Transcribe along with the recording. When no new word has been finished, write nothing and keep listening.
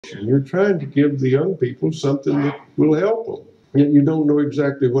You're trying to give the young people something that will help them, yet you don't know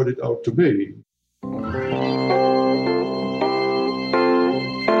exactly what it ought to be.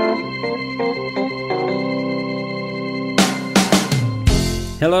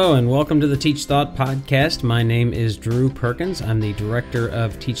 Hello and welcome to the TeachThought podcast. My name is Drew Perkins. I'm the Director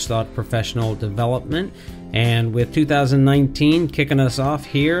of TeachThought Professional Development. And with 2019 kicking us off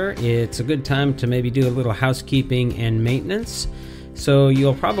here, it's a good time to maybe do a little housekeeping and maintenance. So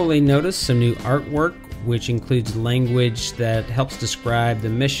you'll probably notice some new artwork, which includes language that helps describe the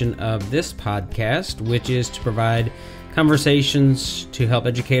mission of this podcast, which is to provide conversations to help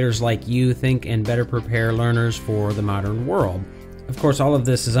educators like you think and better prepare learners for the modern world. Of course, all of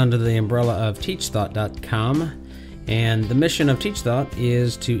this is under the umbrella of TeachThought.com, and the mission of TeachThought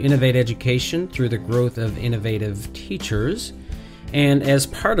is to innovate education through the growth of innovative teachers. And as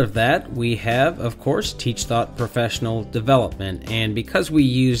part of that, we have, of course, TeachThought Professional Development. And because we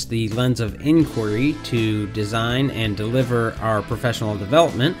use the lens of inquiry to design and deliver our professional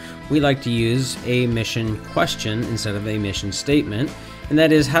development, we like to use a mission question instead of a mission statement. And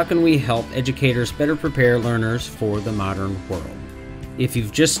that is, how can we help educators better prepare learners for the modern world? If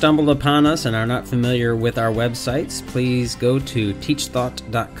you've just stumbled upon us and are not familiar with our websites, please go to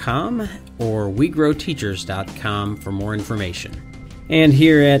TeachThought.com or WeGrowTeachers.com for more information. And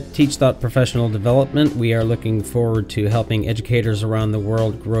here at TeachThought Professional Development, we are looking forward to helping educators around the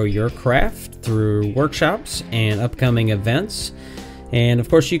world grow your craft through workshops and upcoming events. And of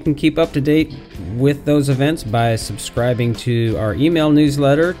course, you can keep up to date with those events by subscribing to our email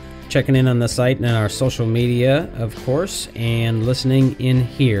newsletter, checking in on the site and our social media, of course, and listening in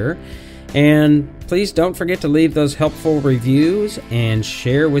here. And please don't forget to leave those helpful reviews and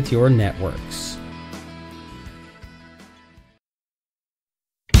share with your networks.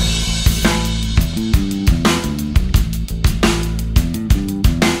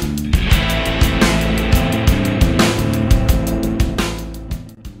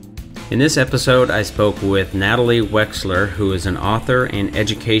 In this episode, I spoke with Natalie Wexler, who is an author and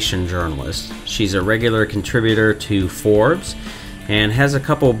education journalist. She's a regular contributor to Forbes and has a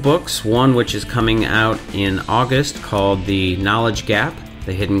couple books, one which is coming out in August called The Knowledge Gap,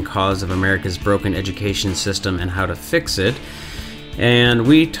 The Hidden Cause of America's Broken Education System and How to Fix It. And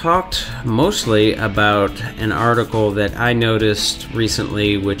we talked mostly about an article that I noticed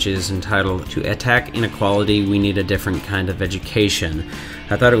recently, which is entitled, "To Attack Inequality, We Need a Different Kind of Education."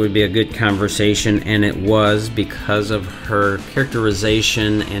 I thought it would be a good conversation, and it was, because of her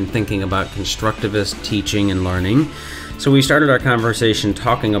characterization and thinking about constructivist teaching and learning. So we started our conversation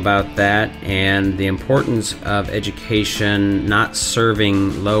talking about that and the importance of education not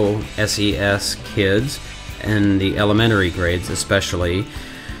serving low SES kids, in the elementary grades especially.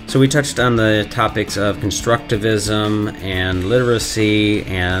 So we touched on the topics of constructivism and literacy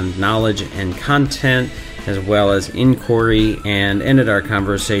and knowledge and content, as well as inquiry, and ended our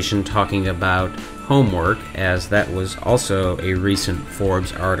conversation talking about homework, as that was also a recent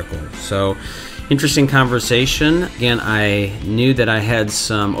Forbes article. So interesting conversation. Again, I knew that I had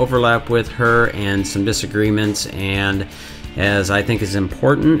some overlap with her and some disagreements, and as I think is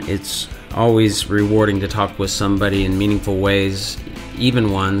important, it's always rewarding to talk with somebody in meaningful ways,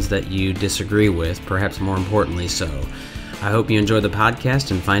 even ones that you disagree with, perhaps more importantly so. I hope you enjoy the podcast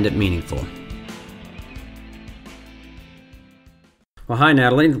and find it meaningful. Well, hi,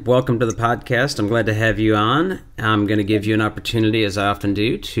 Natalie. Welcome to the podcast. I'm glad to have you on. I'm going to give you an opportunity, as I often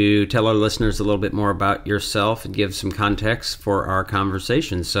do, to tell our listeners a little bit more about yourself and give some context for our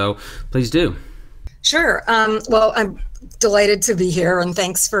conversation. So please do. Sure. Well, I'm delighted to be here, and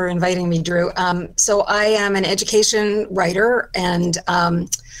thanks for inviting me, Drew. So I am an education writer, and I'm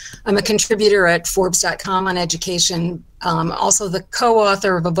a contributor at Forbes.com on education. Also the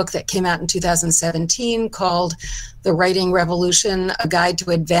co-author of a book that came out in 2017 called The Writing Revolution, A Guide to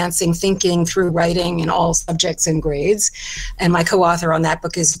Advancing Thinking Through Writing in All Subjects and Grades. And my co-author on that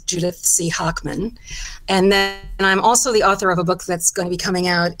book is Judith C. Hochman. And then I'm also the author of a book that's going to be coming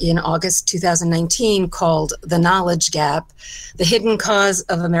out in August 2019 called The Knowledge Gap, The Hidden Cause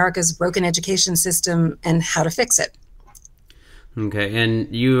of America's Broken Education System and How to Fix It. Okay,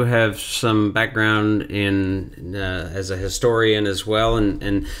 and you have some background in as a historian as well,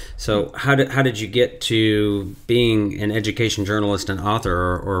 and so how did you get to being an education journalist and author,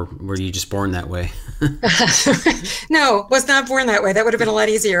 or were you just born that way? No, was not born that way. That would have been a lot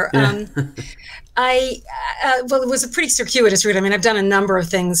easier. Yeah. Well, it was a pretty circuitous route. I mean, I've done a number of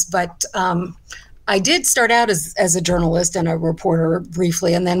things, but I did start out as a journalist and a reporter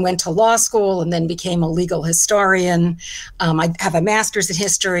briefly, and then went to law school and then became a legal historian. I have a master's in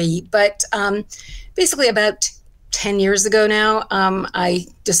history, but basically about 10 years ago now, I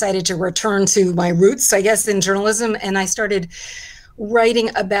decided to return to my roots, I guess, in journalism. And I started writing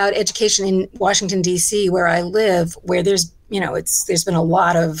about education in Washington, D.C., where I live, where there's been a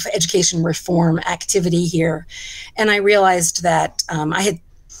lot of education reform activity here. And I realized that I had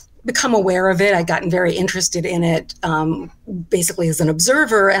become aware of it. I'd gotten very interested in it, basically as an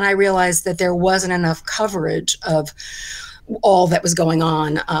observer. And I realized that there wasn't enough coverage of all that was going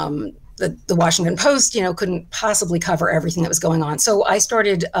on. The Washington Post, couldn't possibly cover everything that was going on. So I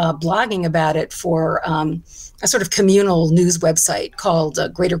started blogging about it for a sort of communal news website called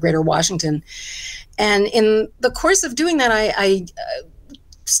Greater Washington. And in the course of doing that, I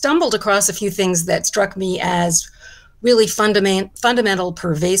stumbled across a few things that struck me as really fundamental,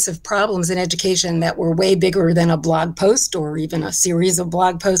 pervasive problems in education that were way bigger than a blog post or even a series of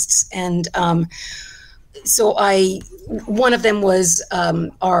blog posts. And so one of them was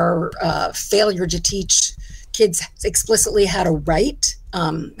our failure to teach kids explicitly how to write,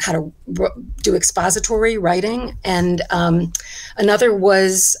 how to do expository writing. And another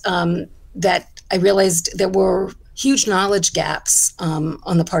was that I realized there were huge knowledge gaps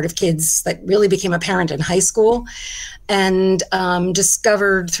on the part of kids that really became apparent in high school, and almost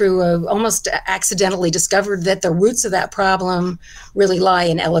accidentally discovered that the roots of that problem really lie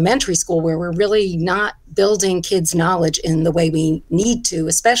in elementary school, where we're really not building kids' knowledge in the way we need to,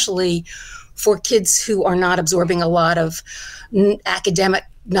 especially for kids who are not absorbing a lot of academic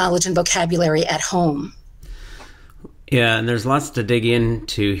knowledge and vocabulary at home. Yeah, and there's lots to dig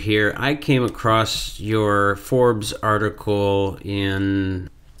into here. I came across your Forbes article it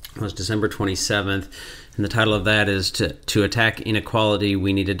was December 27th, and the title of that is To Attack Inequality,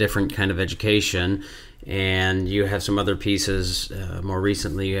 We Need a Different Kind of Education. And you have some other pieces. More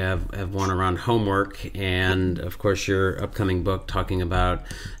recently, you have one around homework, and of course your upcoming book talking about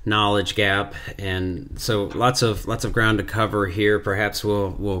knowledge gap. And so lots of ground to cover here. Perhaps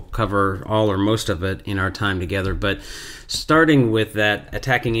we'll cover all or most of it in our time together. But starting with that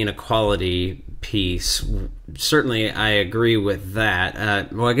attacking inequality piece, certainly I agree with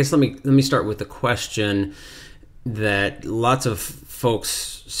that. Well, I guess let me start with the question that lots of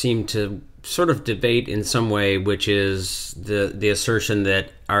folks seem to sort of debate in some way, which is the assertion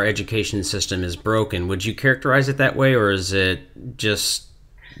that our education system is broken. Would you characterize it that way, or is it just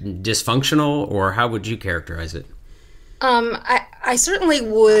dysfunctional, or how would you characterize it? I certainly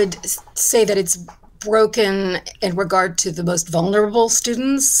would say that it's broken in regard to the most vulnerable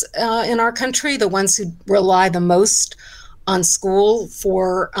students in our country, the ones who rely the most on school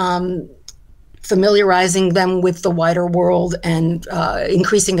for familiarizing them with the wider world and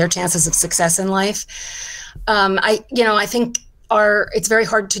increasing their chances of success in life. I think it's very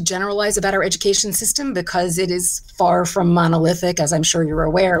hard to generalize about our education system because it is far from monolithic, as I'm sure you're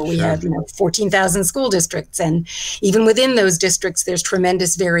aware. We have 14,000 school districts, and even within those districts, there's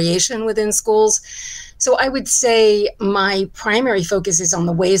tremendous variation within schools. So I would say my primary focus is on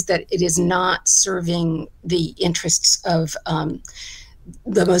the ways that it is not serving the interests of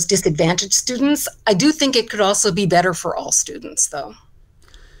the most disadvantaged students. I do think it could also be better for all students, though.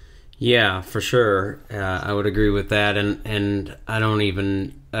 Yeah, for sure. I would agree with that. And I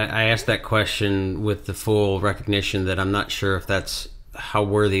asked that question with the full recognition that I'm not sure if that's how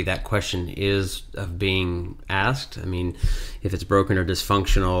worthy that question is of being asked. I mean, if it's broken or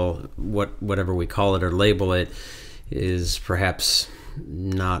dysfunctional, whatever we call it or label it, is perhaps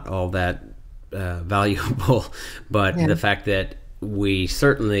not all that valuable. But the fact that we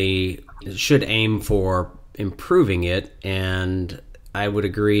certainly should aim for improving it, and I would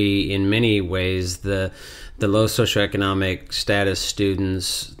agree in many ways the low socioeconomic status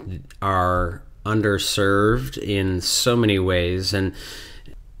students are underserved in so many ways. And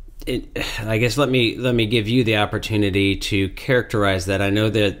I guess let me give you the opportunity to characterize that. I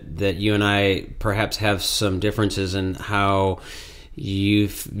know that you and I perhaps have some differences in how you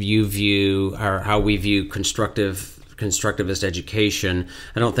view, or how we view constructivist education.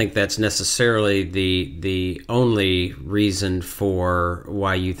 I don't think that's necessarily the only reason for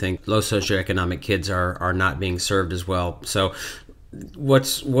why you think low socioeconomic kids are not being served as well. So what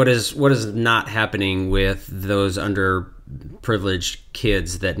is not happening with those underprivileged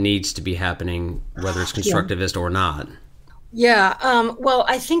kids that needs to be happening, whether it's constructivist or not? Yeah. Well,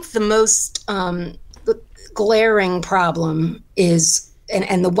 I think the most glaring problem is,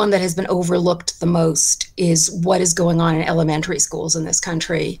 and the one that has been overlooked the most, is what is going on in elementary schools in this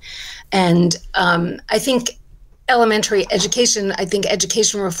country. And I think elementary education,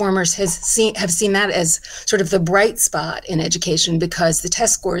 education reformers have seen that as sort of the bright spot in education, because the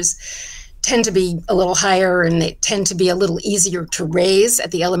test scores tend to be a little higher, and they tend to be a little easier to raise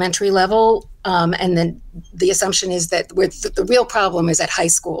at the elementary level. And then the assumption is that the real problem is at high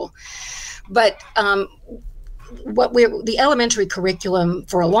school. But the elementary curriculum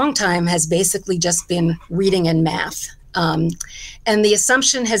for a long time has basically just been reading and math. And the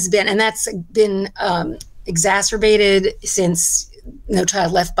assumption has been, and that's been exacerbated since No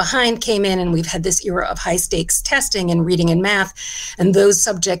Child Left Behind came in, and we've had this era of high stakes testing in reading and math, and those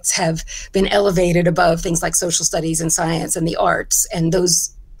subjects have been elevated above things like social studies and science and the arts, and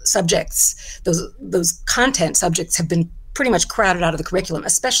those subjects, those content subjects have been pretty much crowded out of the curriculum,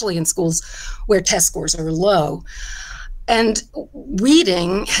 especially in schools where test scores are low. And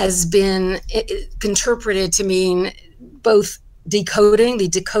reading has been interpreted to mean both the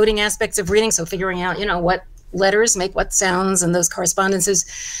decoding aspects of reading, so figuring out, what letters make what sounds and those correspondences,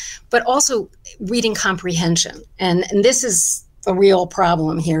 but also reading comprehension. And this is a real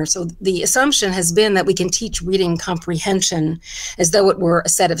problem here. So the assumption has been that we can teach reading comprehension as though it were a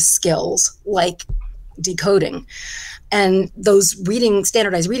set of skills like decoding. And those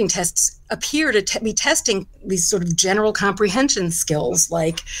standardized reading tests appear to be testing these sort of general comprehension skills,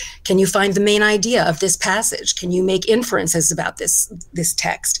 like, can you find the main idea of this passage? Can you make inferences about this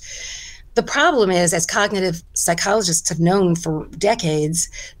text? The problem is, as cognitive psychologists have known for decades,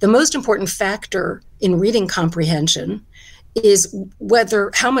 the most important factor in reading comprehension is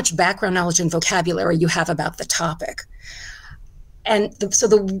how much background knowledge and vocabulary you have about the topic. And so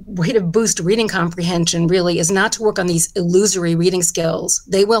the way to boost reading comprehension really is not to work on these illusory reading skills.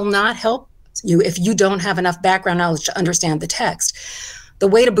 They will not help you if you don't have enough background knowledge to understand the text. The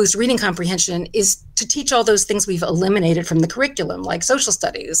way to boost reading comprehension is to teach all those things we've eliminated from the curriculum, like social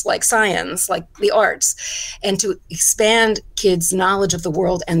studies, like science, like the arts, and to expand kids' knowledge of the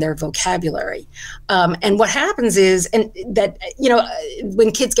world and their vocabulary. And what happens is,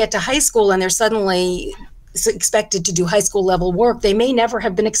 when kids get to high school and they're suddenly expected to do high school level work, they may never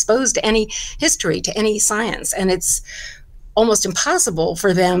have been exposed to any history, to any science. And it's almost impossible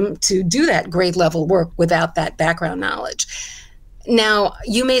for them to do that grade level work without that background knowledge. Now,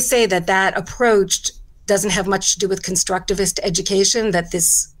 you may say that approach doesn't have much to do with constructivist education, that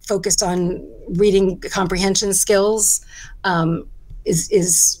this focus on reading comprehension skills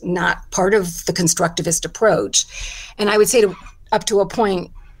is not part of the constructivist approach. And I would say up to a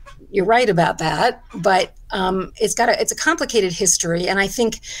point, you're right about that, but it's a complicated history. And I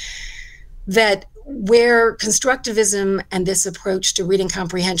think that where constructivism and this approach to reading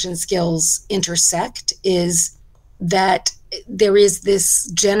comprehension skills intersect is that there is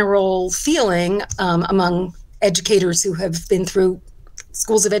this general feeling among educators who have been through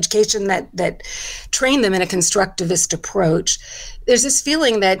schools of education that train them in a constructivist approach. There's this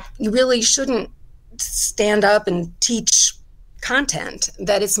feeling that you really shouldn't stand up and teach content,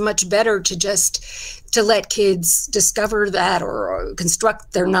 that it's much better to let kids discover that or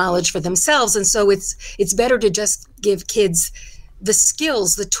construct their knowledge for themselves. And so it's better to just give kids the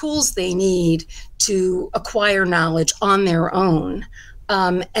skills, the tools they need to acquire knowledge on their own.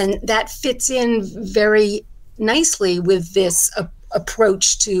 And that fits in very nicely with this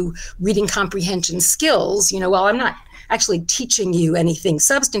approach to reading comprehension skills. Well, I'm not actually teaching you anything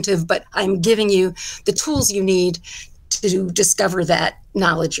substantive, but I'm giving you the tools you need to discover that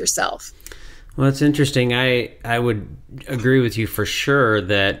knowledge yourself. Well, it's interesting. I would agree with you for sure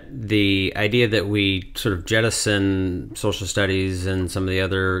that the idea that we sort of jettison social studies and some of the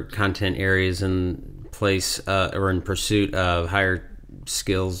other content areas in place or in pursuit of higher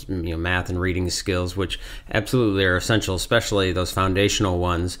skills, math and reading skills, which absolutely are essential, especially those foundational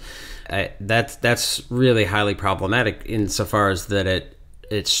ones. That's really highly problematic insofar as that it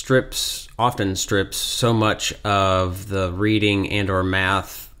often strips so much of the reading and or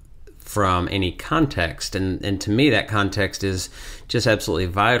math from any context. And to me, that context is just absolutely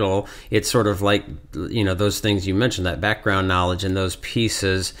vital. It's sort of like, those things you mentioned, that background knowledge and those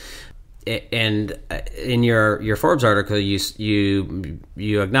pieces. And in your Forbes article, you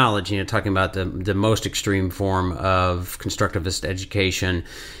acknowledge, talking about the most extreme form of constructivist education.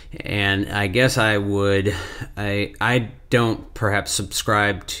 And I guess I don't perhaps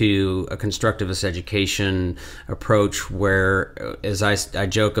subscribe to a constructivist education approach where, as I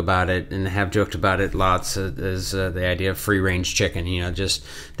joke about it and have joked about it lots, is the idea of free range chicken, just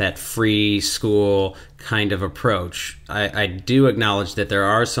that free school kind of approach. I do acknowledge that there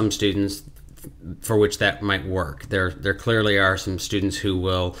are some students for which that might work. There clearly are some students who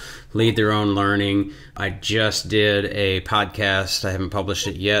will lead their own learning. I just did a podcast, I haven't published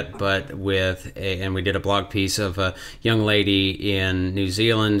it yet, but and we did a blog piece of a young lady in New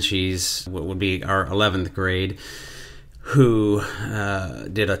Zealand. She's what would be our 11th grade, who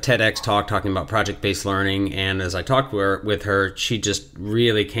did a TEDx talk talking about project-based learning. And as I talked with her, she just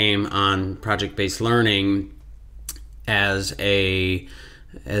really came on project-based learning as a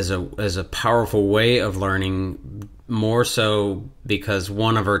powerful way of learning, more so because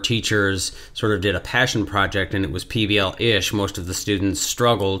one of her teachers sort of did a passion project and it was PBL-ish. Most of the students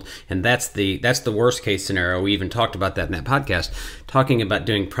struggled, and that's the worst case scenario. We even talked about that in that podcast. Talking about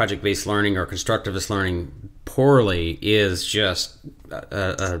doing project-based learning or constructivist learning poorly is just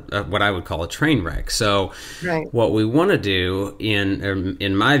what I would call a train wreck. So right. What we want to do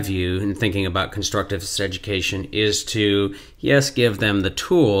in my view, in thinking about constructivist education, is to, yes, give them the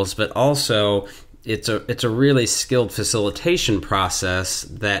tools, but also it's a really skilled facilitation process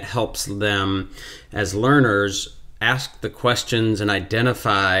that helps them as learners ask the questions and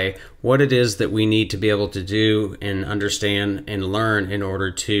identify what it is that we need to be able to do and understand and learn in order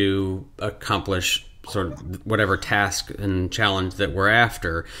to accomplish sort of whatever task and challenge that we're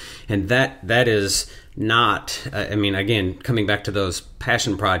after. And that is not, I mean, again, coming back to those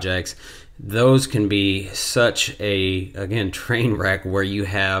passion projects, those can be such a, again, train wreck where you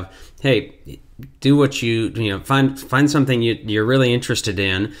have, hey, do what you find something you're really interested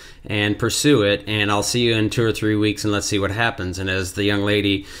in and pursue it, and I'll see you in 2 or 3 weeks and let's see what happens. And as the young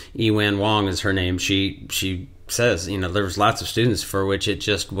lady, Yiwan Wong is her name, she says, there was lots of students for which it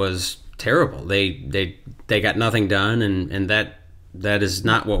just was terrible. They got nothing done, and that is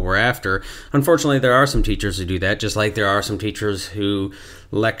not what we're after. Unfortunately, there are some teachers who do that, just like there are some teachers who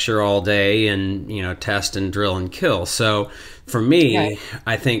lecture all day and test and drill and kill. So for me, right.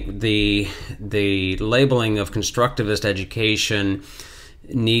 I think the labeling of constructivist education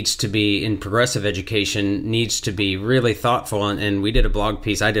needs to be, in progressive education, needs to be really thoughtful. And I did a blog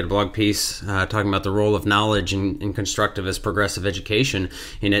piece talking about the role of knowledge in constructivist progressive education.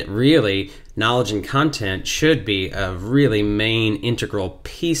 And it really, knowledge and content should be a really main integral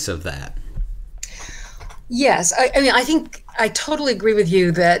piece of that. Yes, I mean, I think I totally agree with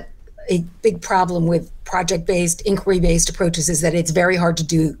you that a big problem with project-based, inquiry-based approaches is that it's very hard to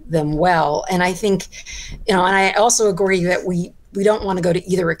do them well. And I think, and I also agree that we don't want to go to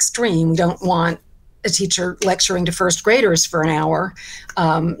either extreme. We don't want a teacher lecturing to first graders for an hour,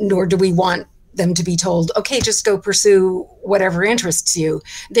 nor do we want them to be told, okay, just go pursue whatever interests you.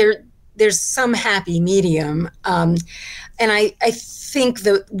 There's some happy medium. And I think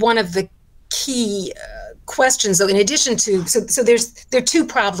that one of the key questions, though, in addition to, so there are two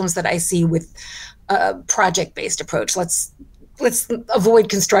problems that I see with a project-based approach. Let's avoid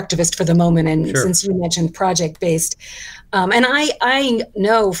constructivist for the moment, and sure. Since you mentioned project-based, and I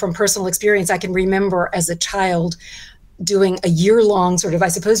know from personal experience, I can remember as a child doing a year-long sort of, I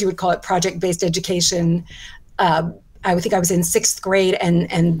suppose you would call it project-based education. I would think I was in 6th grade,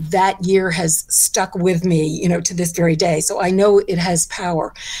 and that year has stuck with me, to this very day. So I know it has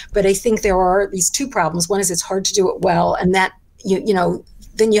power, but I think there are these two problems. One is it's hard to do it well, and that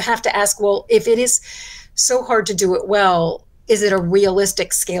then you have to ask, well, if it is so hard to do it well, is it a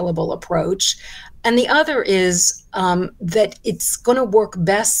realistic, scalable approach? And the other is that it's going to work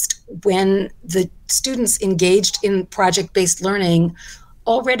best when the students engaged in project-based learning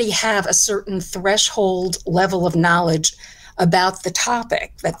already have a certain threshold level of knowledge about the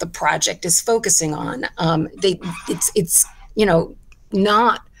topic that the project is focusing on. It's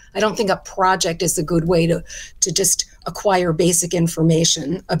not, I don't think a project is a good way to just acquire basic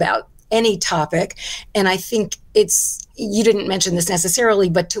information about any topic. And I think you didn't mention this necessarily,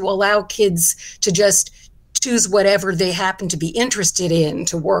 but to allow kids to just choose whatever they happen to be interested in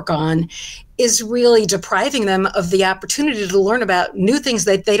to work on is really depriving them of the opportunity to learn about new things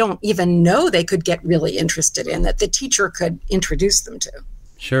that they don't even know they could get really interested in, that the teacher could introduce them to.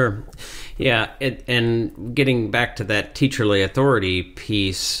 Sure. Yeah. And getting back to that teacherly authority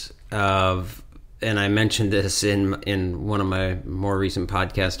piece of, and I mentioned this in one of my more recent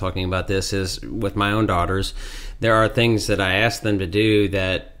podcasts talking about this, is with my own daughters, there are things that I ask them to do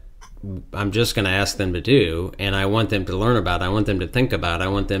that I'm just going to ask them to do, and I want them to learn about, I want them to think about, I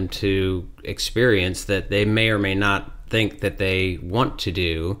want them to experience that they may or may not think that they want to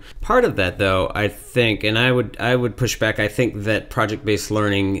do. Part of that, though, I think, and I would push back, I think that project-based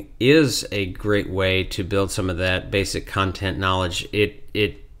learning is a great way to build some of that basic content knowledge.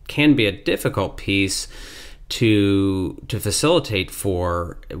 It can be a difficult piece to facilitate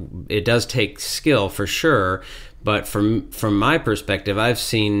for. It does take skill for sure. But from my perspective, I've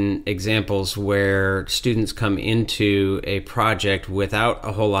seen examples where students come into a project without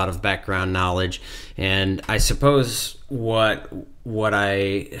a whole lot of background knowledge, and I suppose what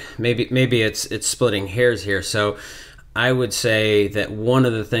I maybe it's splitting hairs here. So I would say that one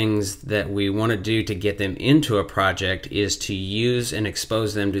of the things that we want to do to get them into a project is to use and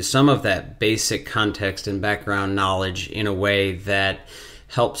expose them to some of that basic context and background knowledge in a way that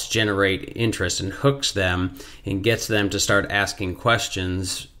helps generate interest and hooks them and gets them to start asking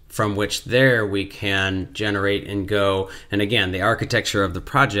questions from which there we can generate and go. And again, the architecture of the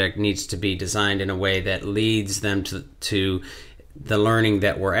project needs to be designed in a way that leads them to the learning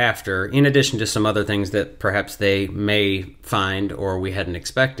that we're after, in addition to some other things that perhaps they may find or we hadn't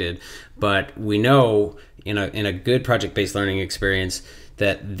expected. But we know in a good project-based learning experience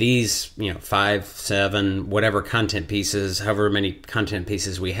that these, 5, 7, whatever content pieces, however many content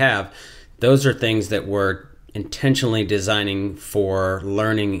pieces we have, those are things that we're intentionally designing for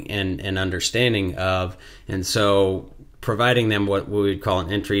learning and understanding of. And so providing them what we would call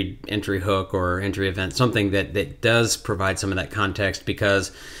an entry hook or entry event, something that does provide some of that context,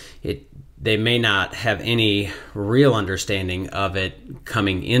 because they may not have any real understanding of it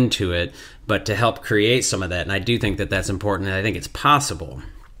coming into it, but to help create some of that. And I do think that that's important, and I think it's possible.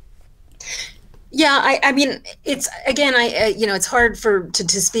 Yeah, I mean, it's, again, it's hard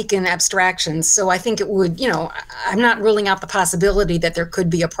to speak in abstractions. So I think it would, I'm not ruling out the possibility that there could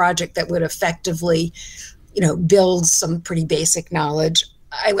be a project that would effectively, build some pretty basic knowledge.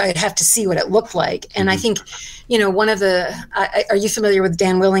 I'd have to see what it looked like. And I think, one of are you familiar with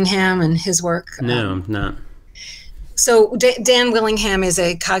Dan Willingham and his work? No, I'm not. So Dan Willingham is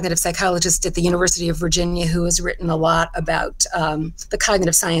a cognitive psychologist at the University of Virginia who has written a lot about the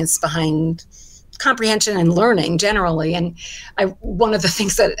cognitive science behind comprehension and learning generally. And one of the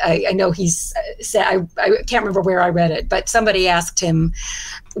things that I know he's said, I can't remember where I read it, but somebody asked him,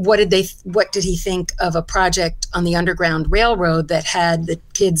 what did he think of a project on the Underground Railroad that had the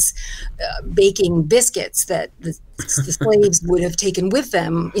kids baking biscuits that the slaves would have taken with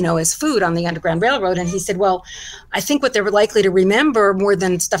them, as food on the Underground Railroad. And he said, well, I think what they're likely to remember more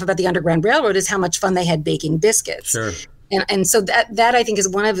than stuff about the Underground Railroad is how much fun they had baking biscuits. Sure. And so that I think is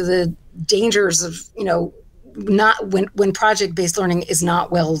one of the dangers of, not when project-based learning is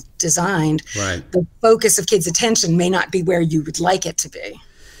not well designed. Right. The focus of kids' attention may not be where you would like it to be.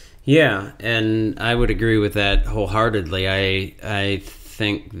 Yeah, and I would agree with that wholeheartedly. I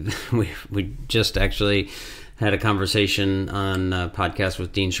think we just actually had a conversation on a podcast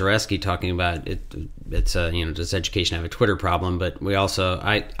with Dean Sharesky talking about it. It's does education have a Twitter problem? But we also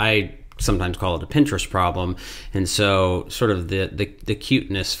I sometimes call it a Pinterest problem. And so sort of the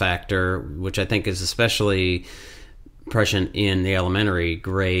cuteness factor, which I think is especially present in the elementary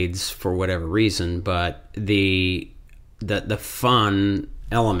grades for whatever reason, but the fun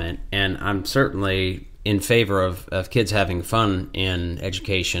element, and I'm certainly in favor of kids having fun in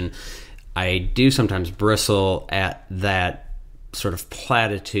education. I do sometimes bristle at that sort of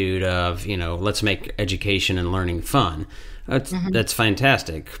platitude of, let's make education and learning fun. That's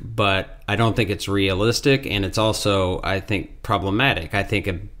fantastic, but I don't think it's realistic, and it's also, I think, problematic. I think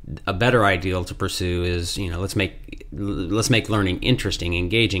a better ideal to pursue is, let's make learning interesting,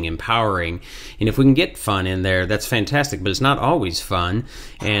 engaging, empowering, and if we can get fun in there, that's fantastic. But it's not always fun,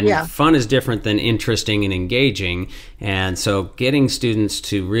 and fun is different than interesting and engaging. And so, getting students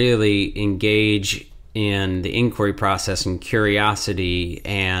to really engage in the inquiry process and curiosity,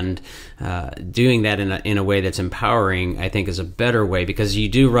 and doing that in a way that's empowering, I think is a better way, because you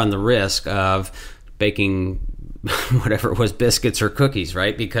do run the risk of baking whatever it was, biscuits or cookies,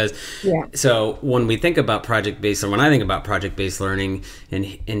 right? Because so when we think about project-based, or when I think about project-based learning, and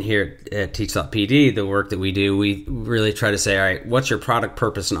here at TeachThought PD, the work that we do, we really try to say, all right, what's your product,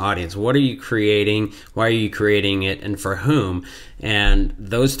 purpose, and audience? What are you creating? Why are you creating it? And for whom? And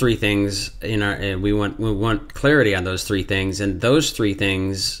those three things, we want clarity on those three things, and those three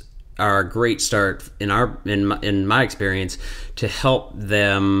things are a great start in my experience to help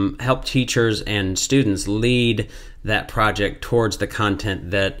teachers and students lead that project towards the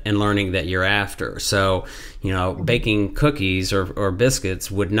content and learning that you're after. So, baking cookies or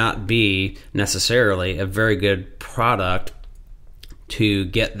biscuits would not be necessarily a very good product to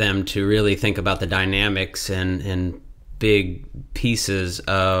get them to really think about the dynamics and big pieces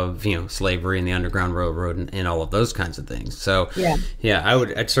of slavery and the Underground Railroad and all of those kinds of things. So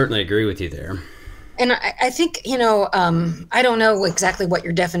I'd certainly agree with you there. And I think I don't know exactly what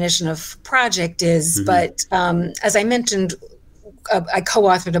your definition of project is, but as I mentioned, I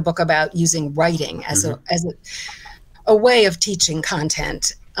co-authored a book about using writing as a way of teaching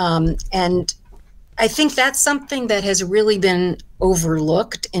content, and I think that's something that has really been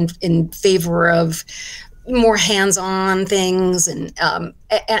overlooked in favor of more hands-on things, and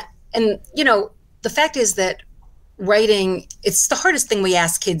the fact is that writing, it's the hardest thing we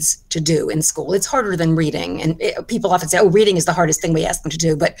ask kids to do in school. It's harder than reading. And people often say, oh, reading is the hardest thing we ask them to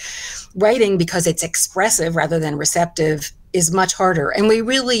do. But writing, because it's expressive rather than receptive, is much harder. And we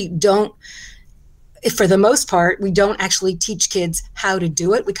really don't, for the most part, we don't actually teach kids how to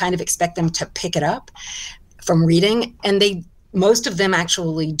do it. We kind of expect them to pick it up from reading, and most of them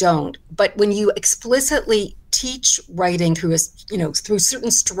actually don't. But when you explicitly teach writing through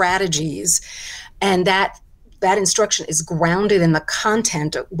certain strategies, and that instruction is grounded in the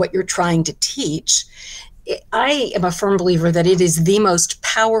content of what you're trying to teach, I am a firm believer that it is the most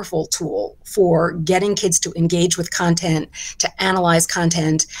powerful tool for getting kids to engage with content, to analyze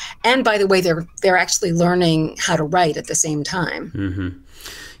content, and by the way, they're actually learning how to write at the same time. Mm-hmm.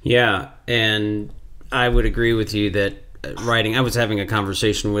 Yeah, and I would agree with you that writing, I was having a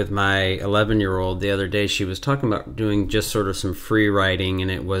conversation with my 11-year-old the other day. She was talking about doing just sort of some free writing,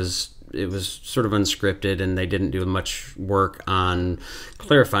 and it was sort of unscripted, and they didn't do much work on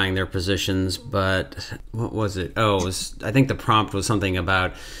clarifying their positions. But what was it? I think the prompt was something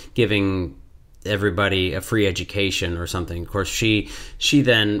about giving everybody a free education or something. Of course, she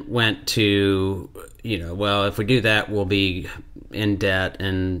then went to, well, if we do that, we'll be in debt,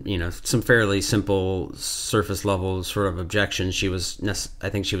 and some fairly simple surface level sort of objections. I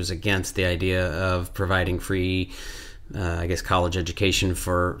think she was against the idea of providing free college education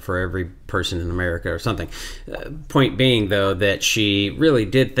for every person in America or something. Point being, though, that she really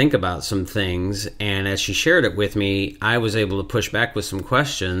did think about some things, and as she shared it with me, I was able to push back with some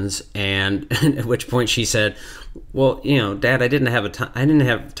questions, and at which point she said, well, Dad, I didn't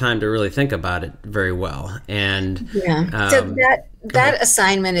have time to really think about it very well. And so that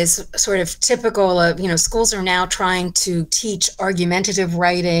assignment is sort of typical of, schools are now trying to teach argumentative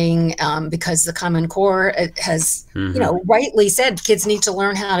writing because the Common Core has, rightly said kids need to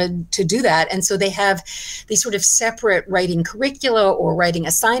learn how to do that. And so they have these sort of separate writing curricula or writing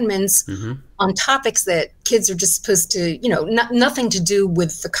assignments on topics that kids are just supposed to, nothing to do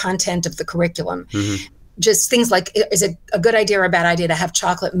with the content of the curriculum. Just things like, is it a good idea or a bad idea to have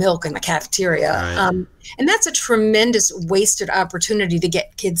chocolate milk in the cafeteria? Right. And that's a tremendous wasted opportunity to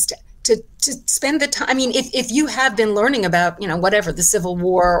get kids to spend the time. I mean, if you have been learning about, whatever, the Civil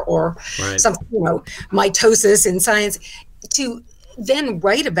War or some, mitosis in science, to then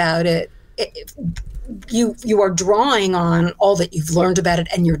write about it, you are drawing on all that you've learned about it,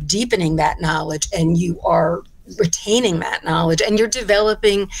 and you're deepening that knowledge, and you are retaining that knowledge, and you're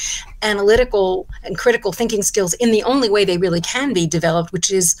developing analytical and critical thinking skills in the only way they really can be developed,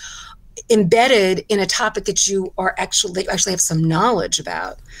 which is embedded in a topic that you actually have some knowledge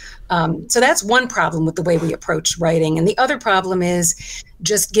about. So that's one problem with the way we approach writing. And the other problem is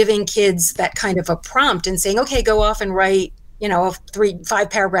just giving kids that kind of a prompt and saying, okay, go off and write, a 3-5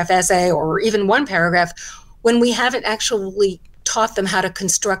 paragraph essay or even one paragraph, when we haven't actually taught them how to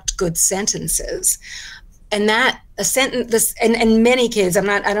construct good sentences. And that a sentence, and many kids, I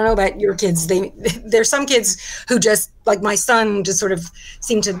don't know about your kids, there's some kids who just, like my son, just sort of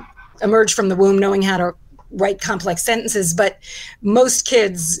seem to emerge from the womb knowing how to write complex sentences, but most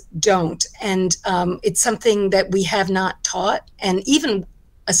kids don't. And it's something that we have not taught. And even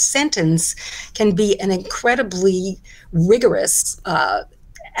a sentence can be an incredibly rigorous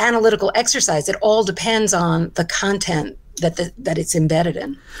analytical exercise. It all depends on the content that it's embedded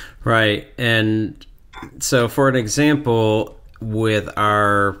in. Right. And so for an example, with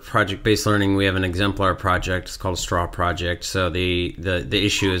our project-based learning, we have an exemplar project. It's called a Straw Project. So the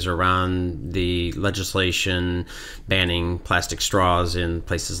issue is around the legislation banning plastic straws in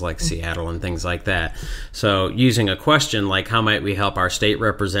places like Seattle and things like that. So using a question like, how might we help our state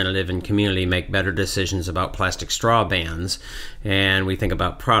representative and community make better decisions about plastic straw bans? And we think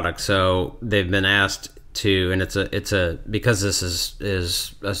about products. So they've been asked to, and it's a because this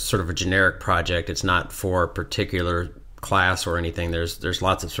is a sort of a generic project. It's not for a particular class or anything. There's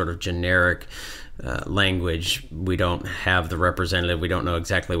lots of sort of generic language. We don't have the representative. We don't know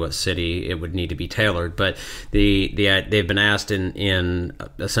exactly what city it would need to be tailored. But they've been asked in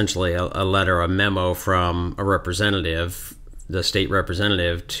essentially a letter, a memo from a representative, the state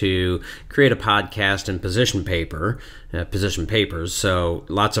representative, to create a podcast and position papers. So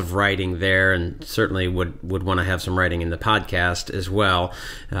lots of writing there, and certainly would want to have some writing in the podcast as well.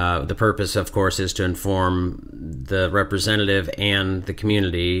 The purpose, of course, is to inform the representative and the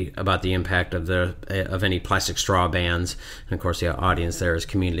community about the impact of any plastic straw bans. And of course, the audience there is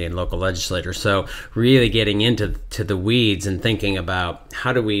community and local legislators. So really getting into the weeds and thinking about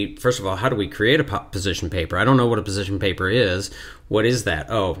how do we create a position paper? I don't know what a position paper is. What is that?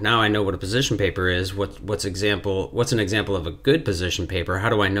 Oh, now I know what a position paper is. What's an example of a good position paper? How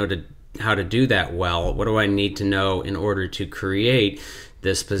do I know how to do that well? What do I need to know in order to create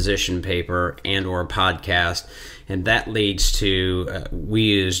this position paper and or podcast? And that leads to we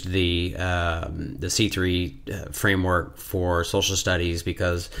used the C3 framework for social studies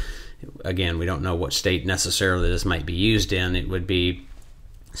because, again, we don't know what state necessarily this might be used in. It would be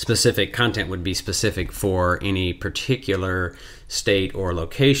specific content would be specific for any particular state or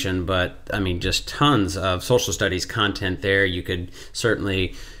location, but I mean, just tons of social studies content there. You could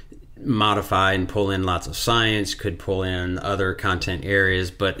certainly modify and pull in lots of science, could pull in other content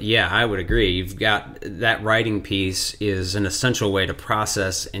areas. But yeah, I would agree. You've got that writing piece is an essential way to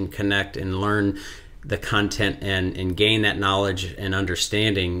process and connect and learn the content and gain that knowledge and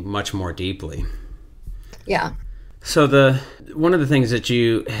understanding much more deeply. Yeah. So one of the things that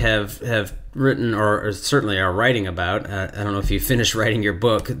you have written or certainly are writing about, I don't know if you finished writing your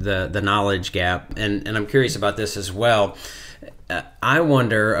book, the knowledge gap, and I'm curious about this as well. I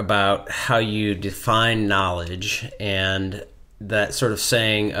wonder about how you define knowledge, and that sort of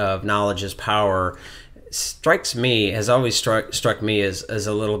saying of knowledge is power has always struck me as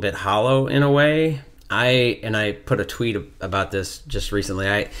a little bit hollow in a way. I put a tweet about this just recently.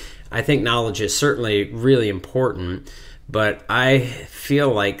 I think knowledge is certainly really important, but I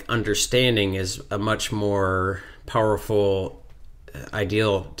feel like understanding is a much more powerful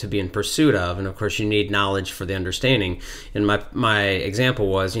ideal to be in pursuit of, and of course you need knowledge for the understanding. And my example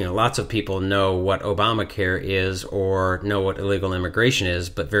was, lots of people know what Obamacare is or know what illegal immigration is,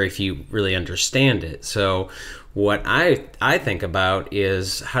 but very few really understand it. So what I think about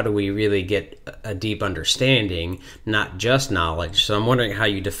is how do we really get a deep understanding, not just knowledge. So I'm wondering how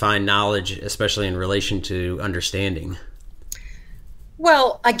you define knowledge, especially in relation to understanding.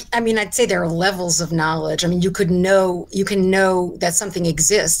 Well, I mean, I'd say there are levels of knowledge. I mean, you can know that something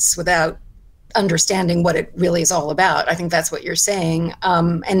exists without understanding what it really is all about. I think that's what you're saying.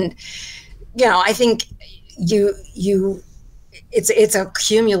 And, I think it's a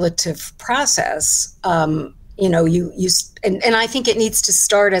cumulative process. And I think it needs to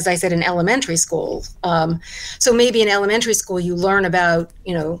start, as I said, in elementary school. So maybe in elementary school, you learn about,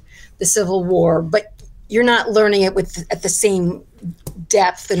 the Civil War, but you're not learning it at the same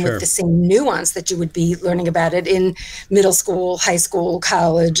depth and Sure. with the same nuance that you would be learning about it in middle school, high school,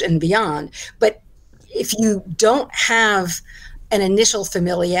 college, and beyond. But if you don't have an initial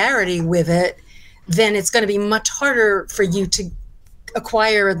familiarity with it, then it's going to be much harder for you to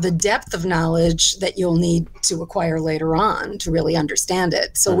acquire the depth of knowledge that you'll need to acquire later on to really understand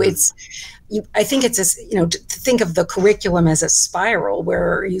it. So I think it's to think of the curriculum as a spiral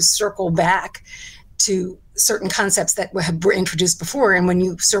where you circle back to certain concepts that were introduced before. And when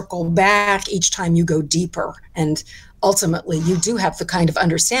you circle back, each time you go deeper. And ultimately, you do have the kind of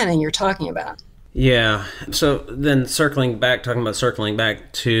understanding you're talking about. Yeah. So then circling back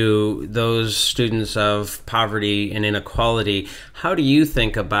to those students of poverty and inequality, how do you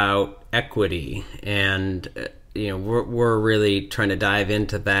think about equity? And, we're really trying to dive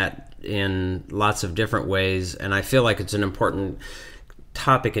into that in lots of different ways. And I feel like it's an important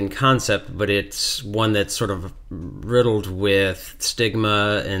topic and concept, but it's one that's sort of riddled with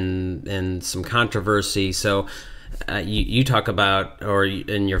stigma and some controversy. So you talk about, or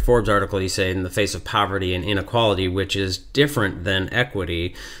in your Forbes article, you say in the face of poverty and inequality, which is different than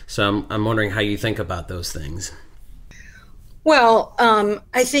equity. So I'm wondering how you think about those things. Well,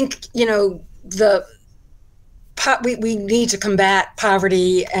 I think, we need to combat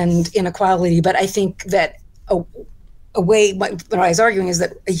poverty and inequality, but I think that what I was arguing is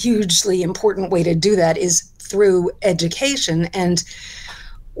that a hugely important way to do that is through education. And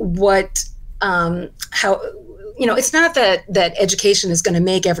it's not that education is going to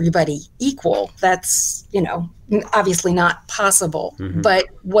make everybody equal. That's, obviously not possible. Mm-hmm. But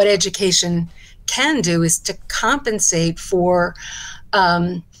what education can do is to compensate for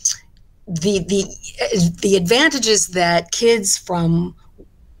the advantages that kids from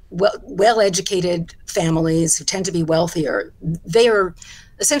well-educated families who tend to be wealthier, they are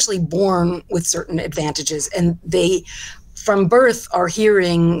essentially born with certain advantages, and they from birth are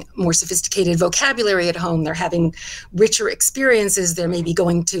hearing more sophisticated vocabulary at home. They're having richer experiences. They may be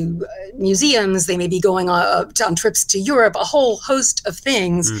going to museums. They may be going on trips to Europe, a whole host of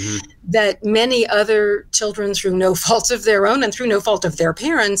things mm-hmm. that many other children, through no fault of their own and through no fault of their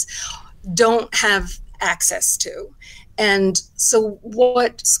parents, don't have access to. And so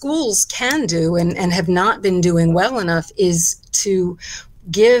what schools can do and have not been doing well enough is to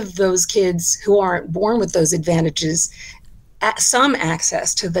give those kids who aren't born with those advantages some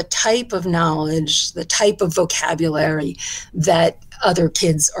access to the type of knowledge, the type of vocabulary that other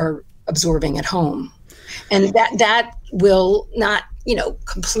kids are absorbing at home. And that will not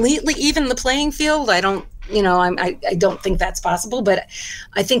completely even the playing field. I don't think that's possible, but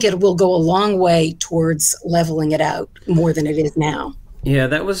I think it will go a long way towards leveling it out more than it is now. Yeah,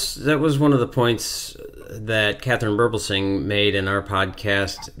 that was one of the points that Catherine Burbelsing made in our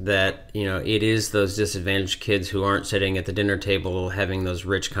podcast, that, it is those disadvantaged kids who aren't sitting at the dinner table having those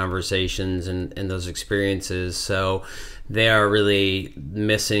rich conversations and those experiences. So they are really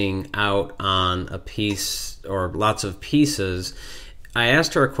missing out on a piece or lots of pieces. I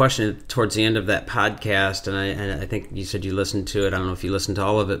asked her a question towards the end of that podcast, and I think you said you listened to it. I don't know if you listened to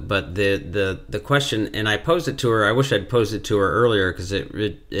all of it, but the question, and I posed it to her. I wish I'd posed it to her earlier, because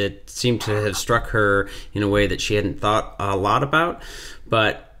it seemed to have struck her in a way that she hadn't thought a lot about.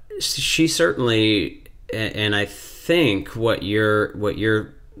 But she certainly, and I think what you're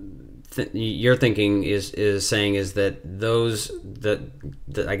thinking is saying is that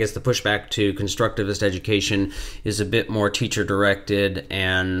I guess the pushback to constructivist education is a bit more teacher directed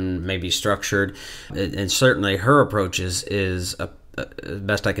and maybe structured, and certainly her approach is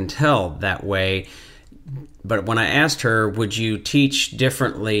best I can tell that way. But when I asked her, would you teach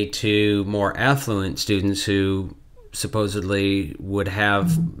differently to more affluent students who supposedly would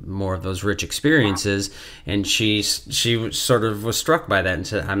have more of those rich experiences, and she sort of was struck by that and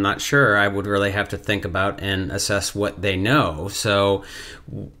said, I'm not sure. I would really have to think about and assess what they know. So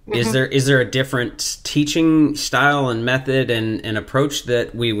is there a different teaching style and method and approach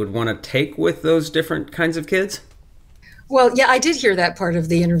that we would want to take with those different kinds of kids? Well, yeah, I did hear that part of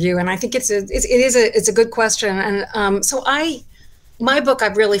the interview, and I think it's a good question. And my book,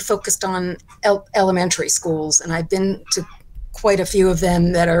 I've really focused on elementary schools, and I've been to quite a few of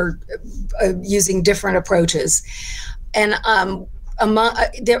them that are using different approaches. And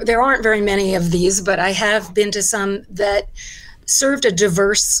there aren't very many of these, but I have been to some that served a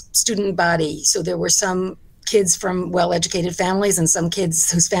diverse student body. So there were some kids from well-educated families and some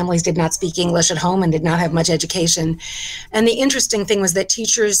kids whose families did not speak English at home and did not have much education. And the interesting thing was that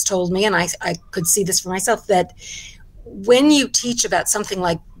teachers told me, and I could see this for myself, that when you teach about something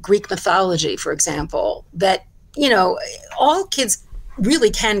like Greek mythology, for example, that, all kids really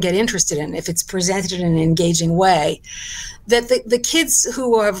can get interested in if it's presented in an engaging way, that the kids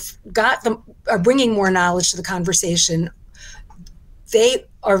who are bringing more knowledge to the conversation, they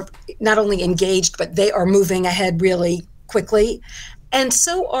are not only engaged, but they are moving ahead really quickly. And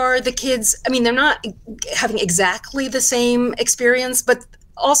so are the kids. I mean, they're not having exactly the same experience, but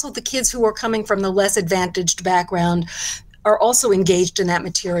also the kids who are coming from the less advantaged background are also engaged in that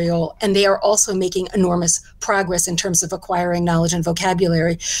material, and they are also making enormous progress in terms of acquiring knowledge and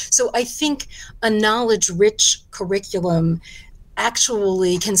vocabulary. So I think a knowledge-rich curriculum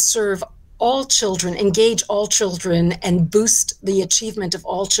actually can serve all children, engage all children, and boost the achievement of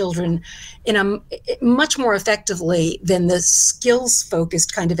all children in a much more effectively than the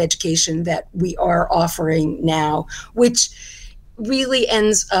skills-focused kind of education that we are offering now, which really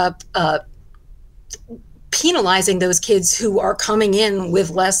ends up penalizing those kids who are coming in with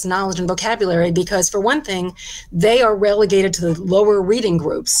less knowledge and vocabulary, because for one thing, they are relegated to the lower reading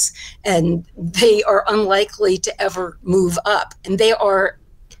groups and they are unlikely to ever move up. And they are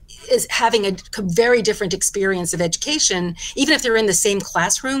having a very different experience of education. Even if they're in the same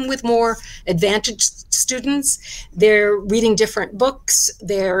classroom with more advantaged students, they're reading different books.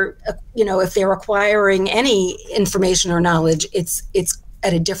 They're, if they're acquiring any information or knowledge, it's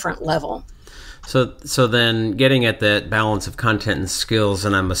at a different level. So then getting at that balance of content and skills,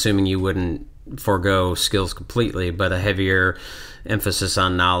 and I'm assuming you wouldn't forego skills completely, but a heavier emphasis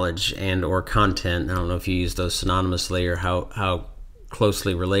on knowledge and or content. I don't know if you use those synonymously or how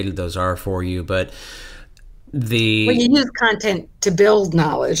closely related those are for you, but well, you use content to build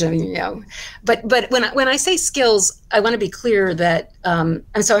knowledge. I mean, but when I say skills, I want to be clear that I'm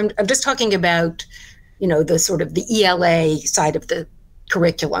just talking about, the sort of the ELA side of the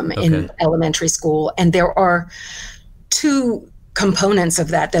curriculum in elementary school, and there are two components of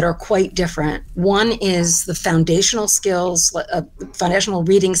that are quite different. One is the foundational skills, foundational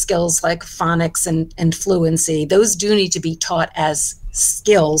reading skills like phonics and fluency. Those do need to be taught as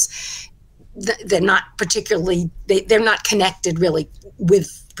skills. They're not particularly, they're not connected really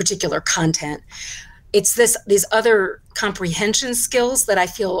with particular content. It's these other comprehension skills that I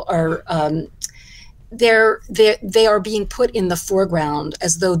feel are they are being put in the foreground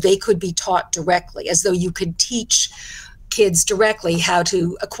as though they could be taught directly, as though you could teach kids directly how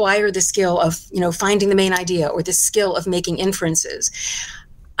to acquire the skill of, finding the main idea or the skill of making inferences.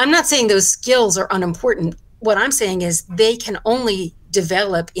 I'm not saying those skills are unimportant. What I'm saying is they can only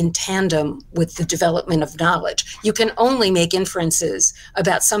develop in tandem with the development of knowledge. You can only make inferences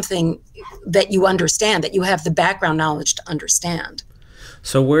about something that you understand, that you have the background knowledge to understand.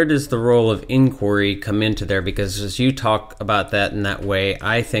 So where does the role of inquiry come into there? Because as you talk about that in that way,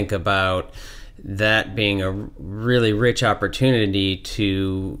 I think about that being a really rich opportunity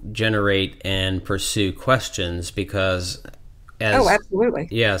to generate and pursue questions, because absolutely.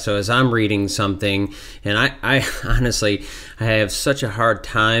 Yeah, so as I'm reading something, and I honestly, I have such a hard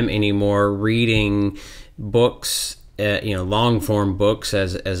time anymore reading books, long form books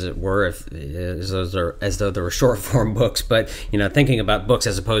as it were, as though they were short form books, but thinking about books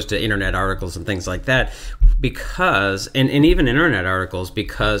as opposed to internet articles and things like that, because and even internet articles,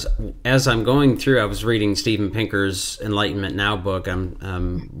 because as I'm going through, I was reading Steven Pinker's Enlightenment Now book.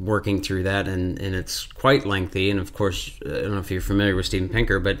 I'm working through that, and it's quite lengthy, and of course I don't know if you're familiar with Steven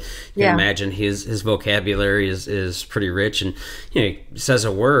Pinker, but you can imagine his vocabulary is pretty rich, and he says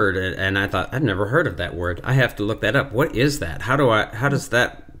a word and I thought, I've never heard of that word, I have to look that up. What is that? How does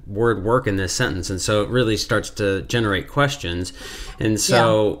that word work in this sentence? And so it really starts to generate questions. And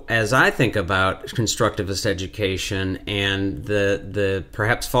so as I think about constructivist education and the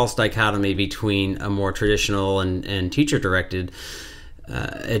perhaps false dichotomy between a more traditional and teacher-directed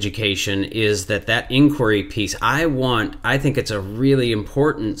education, is that inquiry piece. I think it's a really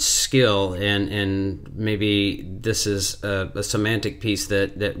important skill, and maybe this is a semantic piece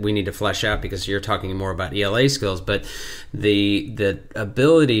that we need to flesh out, because you're talking more about ELA skills, but the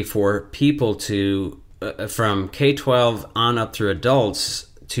ability for people to from K-12 on up through adults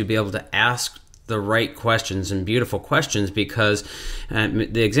to be able to ask the right questions and beautiful questions, because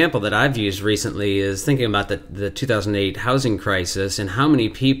the example that I've used recently is thinking about the 2008 housing crisis, and how many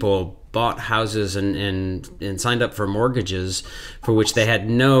people bought houses and signed up for mortgages for which they had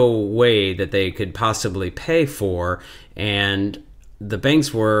no way that they could possibly pay for, and the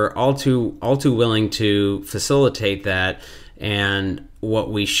banks were all too willing to facilitate that. And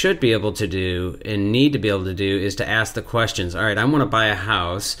what we should be able to do and need to be able to do is to ask the questions. All right, I want to buy a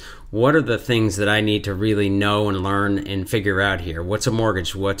house. What are the things that I need to really know and learn and figure out here? What's a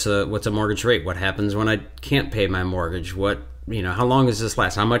mortgage? What's a mortgage rate? What happens when I can't pay my mortgage? How long does this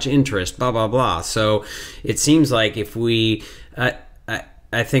last? How much interest? Blah, blah, blah. So it seems like if we,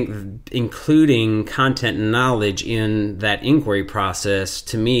 I think including content and knowledge in that inquiry process,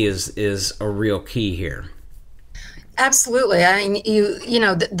 to me, is a real key here. Absolutely. I mean,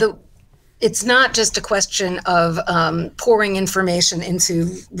 it's not just a question of pouring information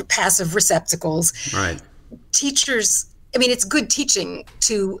into passive receptacles. Right. Teachers, it's good teaching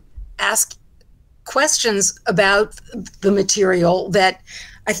to ask questions about the material. That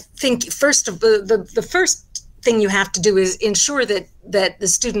I think the first thing you have to do is ensure that the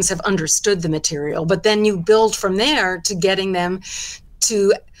students have understood the material, but then you build from there to getting them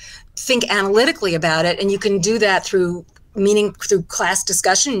to think analytically about it, and you can do that through class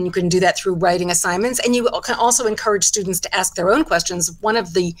discussion, and you can do that through writing assignments, and you can also encourage students to ask their own questions. One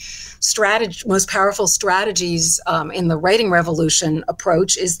of the most powerful strategies in the writing revolution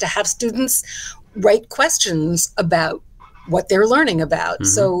approach is to have students write questions about what they're learning about. Mm-hmm.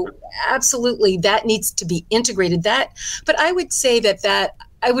 So absolutely, that needs to be integrated. But I would say that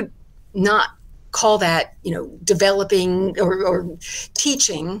I would not call that, developing or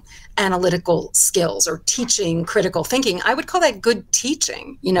teaching analytical skills or teaching critical thinking. I would call that good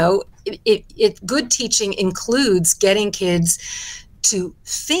teaching. Good teaching includes getting kids to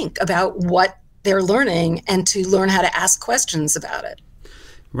think about what they're learning and to learn how to ask questions about it.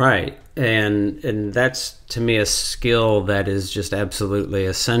 Right. And that's, to me, a skill that is just absolutely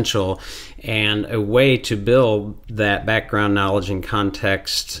essential, and a way to build that background knowledge and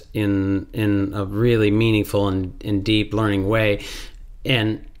context in a really meaningful and deep learning way.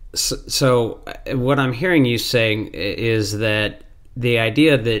 And so what I'm hearing you saying is that the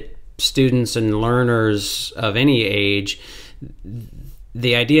idea that students and learners of any age,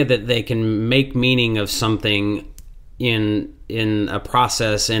 the idea that they can make meaning of something in a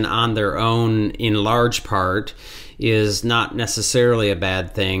process and on their own in large part is not necessarily a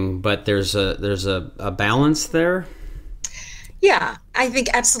bad thing, but there's a balance there. Yeah, I think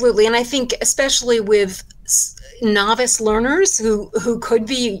absolutely. And I think especially with novice learners who could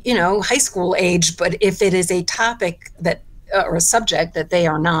be, high school age, but if it is a topic that or a subject that they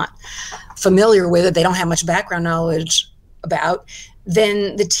are not familiar with, that they don't have much background knowledge about,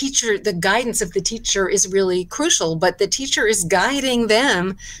 then the guidance of the teacher is really crucial. But the teacher is guiding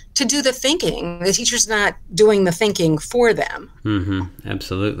them to do the thinking. The teacher's not doing the thinking for them. Mm-hmm.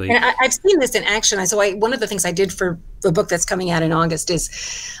 Absolutely. And I've seen this in action. So one of the things I did for the book that's coming out in August is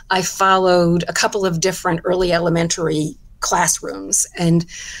I followed a couple of different early elementary classrooms. And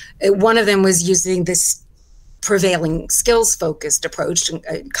one of them was using this prevailing skills-focused approach,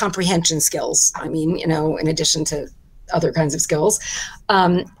 comprehension skills. In addition to other kinds of skills.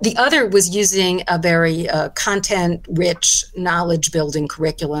 The other was using a very content-rich, knowledge-building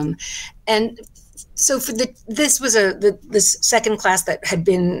curriculum. And so for this second class that had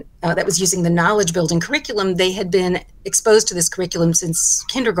been that was using the knowledge building curriculum, they had been exposed to this curriculum since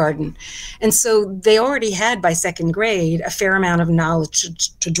kindergarten, and so they already had by second grade a fair amount of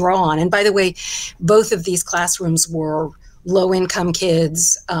knowledge to draw on. And by the way, both of these classrooms were low income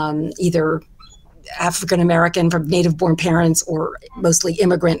kids, either African American from native born parents or mostly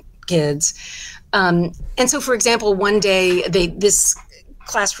immigrant kids. And so, for example, one day this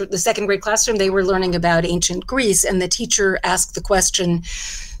classroom, the second grade classroom, they were learning about ancient Greece, and the teacher asked the question,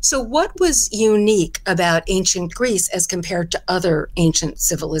 so what was unique about ancient Greece as compared to other ancient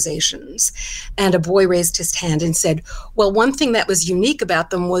civilizations? And a boy raised his hand and said, well, one thing that was unique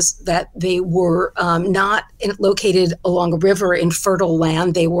about them was that they were not located along a river in fertile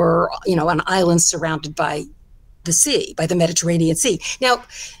land. They were, on islands surrounded by the sea, by the Mediterranean Sea. Now,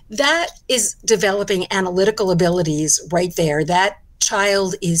 that is developing analytical abilities right there. That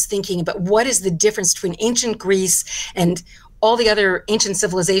child is thinking about what is the difference between ancient Greece and all the other ancient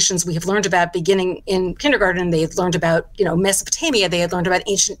civilizations we have learned about beginning in kindergarten. They had learned about, Mesopotamia. They had learned about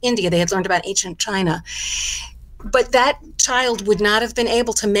ancient India. They had learned about ancient China. But that child would not have been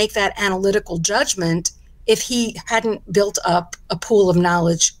able to make that analytical judgment if he hadn't built up a pool of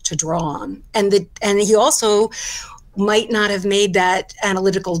knowledge to draw on. And he also might not have made that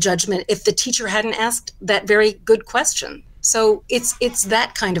analytical judgment if the teacher hadn't asked that very good question. So it's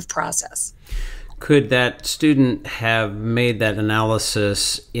that kind of process. Could that student have made that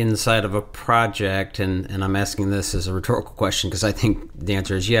analysis inside of a project? And I'm asking this as a rhetorical question because I think the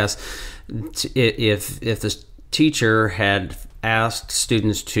answer is yes. If the teacher had asked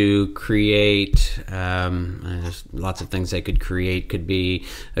students to create, there's lots of things they could create. Could be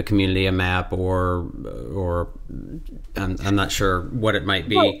a community, a map, or I'm not sure what it might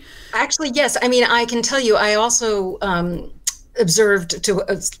be. Well, actually, yes. I mean, I can tell you, I also observed to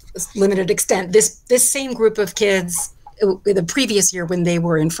a limited extent this same group of kids the previous year when they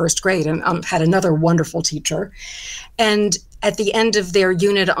were in first grade, and had another wonderful teacher. And at the end of their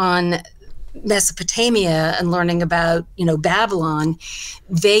unit on Mesopotamia and learning about, Babylon,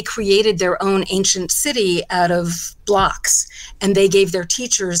 they created their own ancient city out of blocks, and they gave their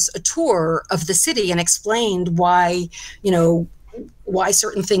teachers a tour of the city and explained why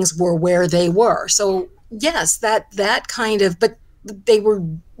certain things were where they were. So yes, that kind of, but they were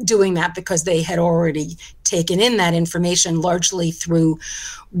doing that because they had already taken in that information largely through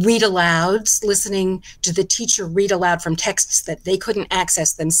read alouds, listening to the teacher read aloud from texts that they couldn't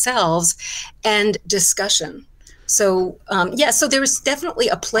access themselves, and discussion. So so there's definitely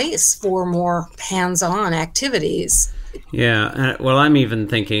a place for more hands-on activities. Yeah, well, I'm even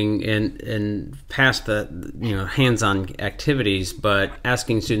thinking in past the hands-on activities, but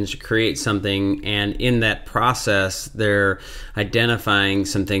asking students to create something, and in that process, they're identifying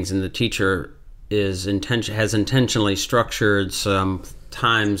some things, and the teacher has intentionally structured some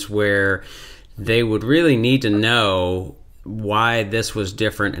times where they would really need to know why this was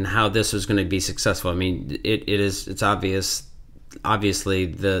different and how this was going to be successful. I mean, it's obviously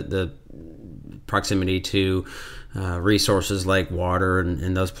the proximity to resources like water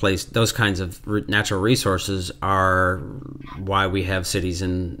and those kinds of natural resources are why we have cities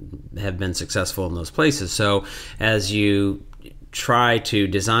and have been successful in those places. So as you try to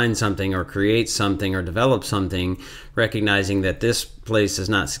design something or create something or develop something, recognizing that this place is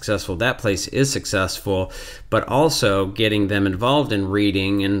not successful, that place is successful, but also getting them involved in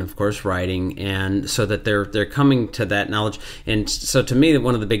reading and of course writing, and so that they're coming to that knowledge. And so to me,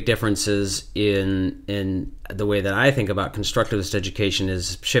 one of the big differences in the way that I think about constructivist education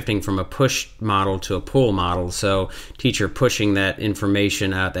is shifting from a push model to a pull model. So teacher pushing that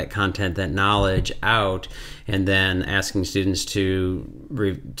information out, that content, that knowledge out, and then asking students to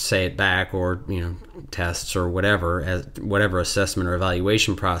say it back, or tests or whatever assessment or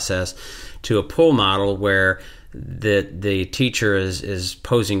evaluation process, to a pull model where the teacher is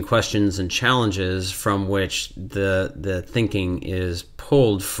posing questions and challenges from which the thinking is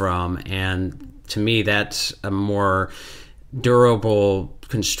pulled from. And to me, that's a more durable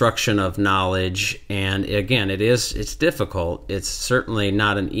construction of knowledge. And again, it's difficult. It's certainly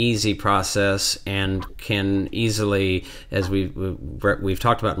not an easy process, and can easily, as we've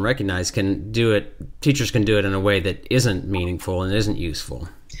talked about and recognized, teachers can do it in a way that isn't meaningful and isn't useful.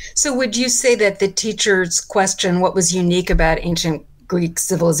 So would you say that the teacher's question, what was unique about ancient Greek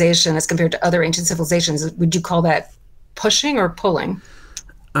civilization as compared to other ancient civilizations, would you call that pushing or pulling?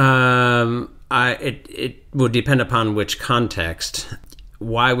 It would depend upon which context.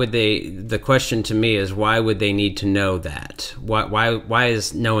 why would they, the question to me is, why would they need to know that? Why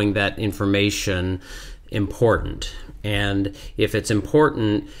is knowing that information important? And if it's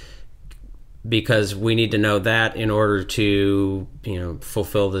important because we need to know that in order to,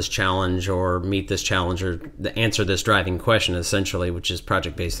 fulfill this challenge or meet this challenge or answer this driving question, essentially, which is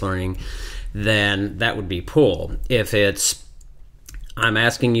project-based learning, then that would be pull. If it's, I'm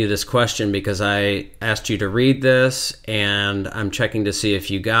asking you this question because I asked you to read this and I'm checking to see if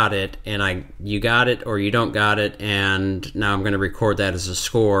you got it, and you got it or you don't got it, and now I'm going to record that as a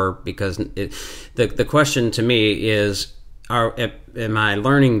score because the question to me is, am I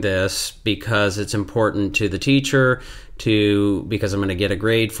learning this because it's important to the teacher, because I'm going to get a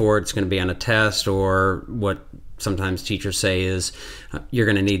grade for it, it's going to be on a test, or what sometimes teachers say is you're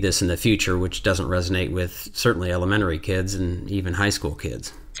going to need this in the future, which doesn't resonate with certainly elementary kids and even high school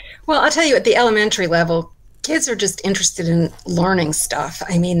kids. Well, I'll tell you, at the elementary level, kids are just interested in learning stuff.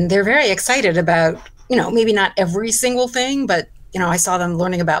 I mean, they're very excited about, maybe not every single thing, but, I saw them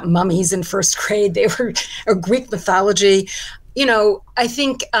learning about mummies in first grade. They were or Greek mythology. I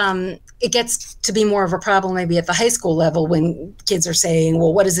think it gets to be more of a problem maybe at the high school level when kids are saying,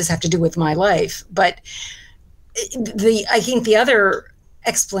 well, what does this have to do with my life? But I think the other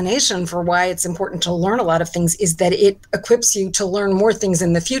explanation for why it's important to learn a lot of things is that it equips you to learn more things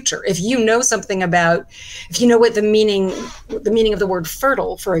in the future. If you know something about, if you know what the meaning of the word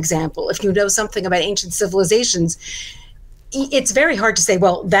fertile, for example, if you know something about ancient civilizations, it's very hard to say,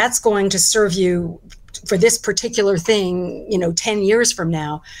 well, that's going to serve you for this particular thing, 10 years from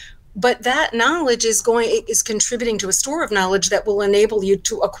now. But that knowledge is contributing to a store of knowledge that will enable you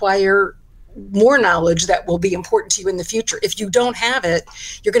to acquire more knowledge that will be important to you in the future. If you don't have it,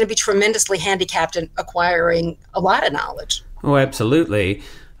 you're going to be tremendously handicapped in acquiring a lot of knowledge. Oh, absolutely.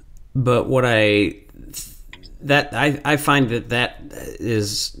 But I find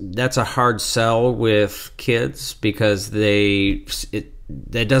that's a hard sell with kids because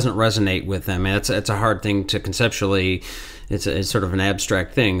that doesn't resonate with them. And it's a hard thing to conceptually. It's sort of an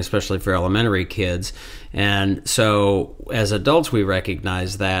abstract thing, especially for elementary kids. And so as adults, we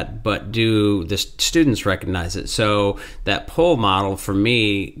recognize that, but do the students recognize it? So that pull model for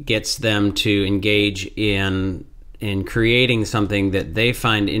me gets them to engage in creating something that they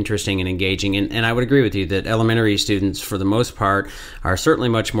find interesting and engaging. And I would agree with you that elementary students, for the most part, are certainly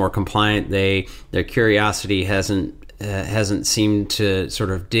much more compliant. Their curiosity hasn't seemed to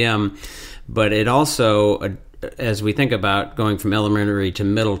sort of dim, but it also, as we think about going from elementary to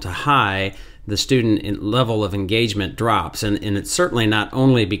middle to high, the student level of engagement drops. And it's certainly not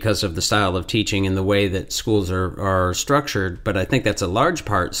only because of the style of teaching and the way that schools are structured, but I think that's a large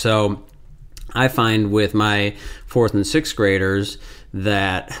part. So I find with my 4th and 6th graders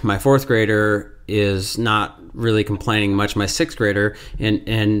that my 4th grader is not really complaining much. My 6th grader,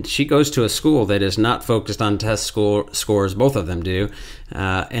 and she goes to a school that is not focused on test scores. Both of them do,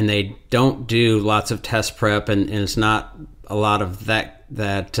 and they don't do lots of test prep, and it's not a lot of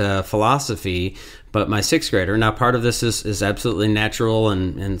that philosophy. But my 6th grader, now part of this is absolutely natural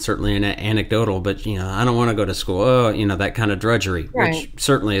and certainly anecdotal, but I don't want to go to school, that kind of drudgery, right. Which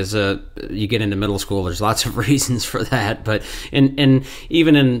certainly is you get into middle school, there's lots of reasons for that. But and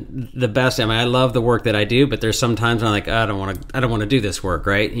even in the best, I love the work that I do, but there's sometimes I'm like, I don't want to do this work,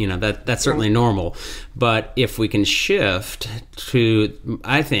 right? That's certainly normal. But if we can shift to,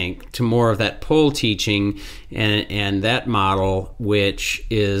 I think, to more of that pull teaching and that model, which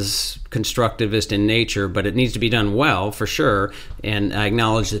is constructivist in nature, but it needs to be done well for sure. And I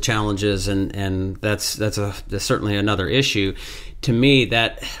acknowledge the challenges, and that's certainly another issue. To me,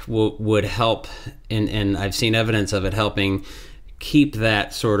 that would help, and I've seen evidence of it helping keep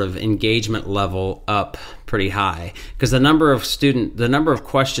that sort of engagement level up pretty high, because the number of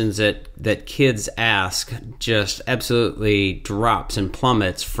questions that kids ask just absolutely drops and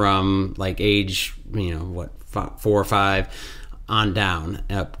plummets from like age 4 or 5 on down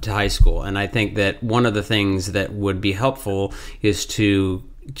up to high school. And I think that one of the things that would be helpful is to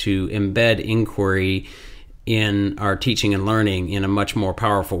embed inquiry in our teaching and learning in a much more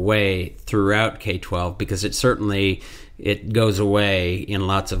powerful way throughout K-12, because it goes away in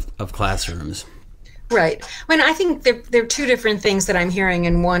lots of classrooms. Right. I think there are two different things that I'm hearing,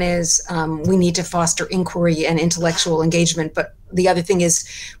 and one is we need to foster inquiry and intellectual engagement, but the other thing is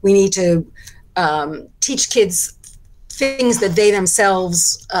we need to teach kids things that they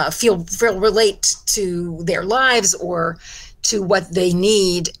themselves feel relate to their lives or to what they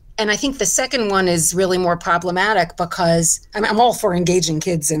need. And I think the second one is really more problematic because I'm all for engaging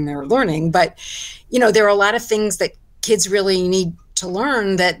kids in their learning, but there are a lot of things that kids really need to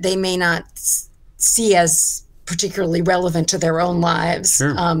learn that they may not see as particularly relevant to their own lives.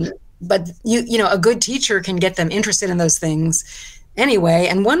 Sure. But a good teacher can get them interested in those things anyway.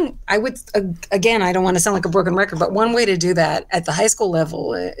 And again, I don't want to sound like a broken record, but one way to do that at the high school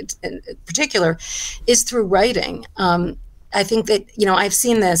level in particular is through writing. I think that, I've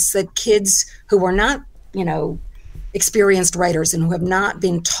seen this, that kids who are not, experienced writers and who have not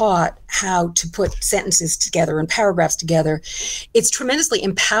been taught how to put sentences together and paragraphs together, it's tremendously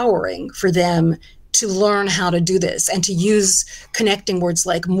empowering for them to learn how to do this and to use connecting words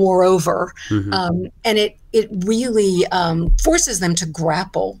like moreover. Mm-hmm. And it really forces them to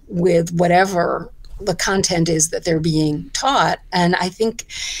grapple with whatever the content is that they're being taught. And I think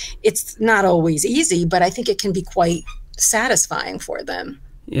it's not always easy, but I think it can be quite satisfying for them.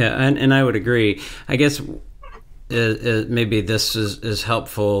 Yeah, and I would agree. I guess maybe this is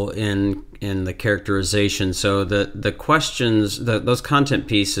helpful in the characterization. So the questions, those content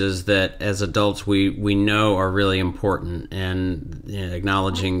pieces that as adults we know are really important, and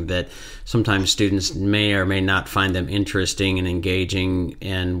acknowledging that sometimes students may or may not find them interesting and engaging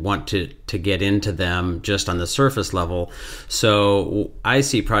and want to get into them just on the surface level. So I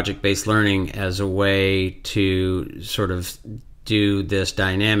see project-based learning as a way to sort of do this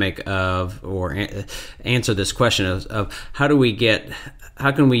dynamic of, or answer this question of how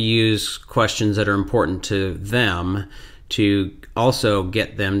can we use questions that are important to them to also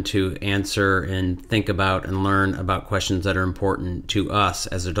get them to answer and think about and learn about questions that are important to us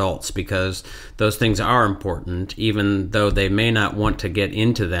as adults, because those things are important even though they may not want to get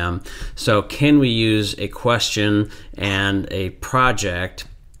into them. So can we use a question and a project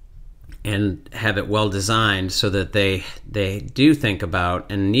and have it well designed so that they do think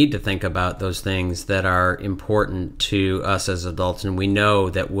about and need to think about those things that are important to us as adults, and we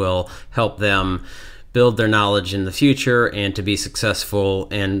know that will help them build their knowledge in the future and to be successful.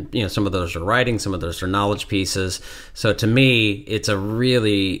 And some of those are writing, some of those are knowledge pieces. So to me, it's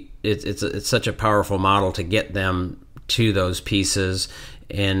it's such a powerful model to get them to those pieces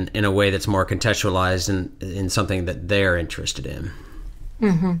in a way that's more contextualized in something that they're interested in.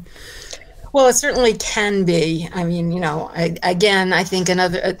 Mm-hmm. Well, it certainly can be. I mean, I think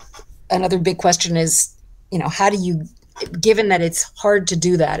another big question is, how do you, given that it's hard to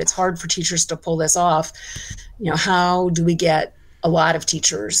do that, it's hard for teachers to pull this off, how do we get a lot of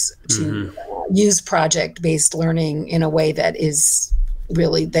teachers to use project-based learning in a way that is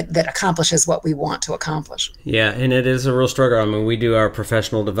really that accomplishes what we want to accomplish? Yeah, and it is a real struggle. I mean, we do our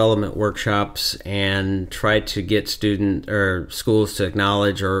professional development workshops and try to get student or schools to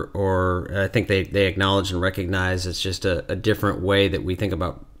acknowledge, or I think they acknowledge and recognize it's just a different way that we think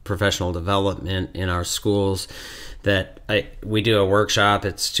about professional development in our schools. That we do a workshop,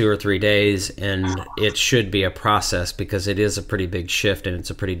 it's 2 or 3 days, and it should be a process because it is a pretty big shift and it's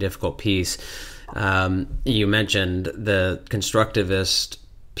a pretty difficult piece. You mentioned the constructivist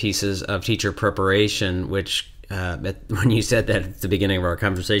pieces of teacher preparation, which when you said that at the beginning of our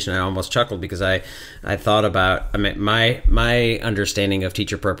conversation, I almost chuckled because I thought about, my understanding of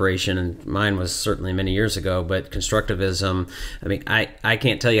teacher preparation, and mine was certainly many years ago, but constructivism, I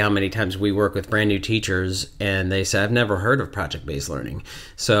can't tell you how many times we work with brand new teachers and they say, I've never heard of project-based learning.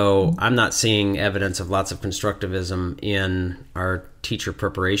 So I'm not seeing evidence of lots of constructivism in our teacher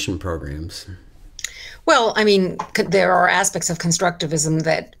preparation programs. Well, there are aspects of constructivism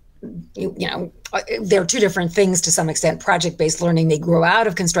that, there are two different things to some extent. Project-based learning may grow out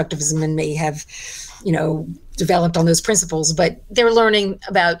of constructivism and may have, developed on those principles, but they're learning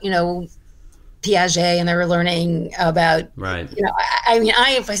about, Piaget, and they're learning about, right.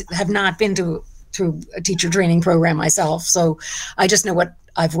 I have not been through a teacher training program myself, so I just know what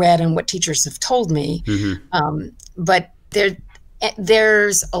I've read and what teachers have told me. Mm-hmm. But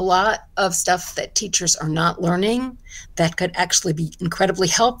there's a lot of stuff that teachers are not learning that could actually be incredibly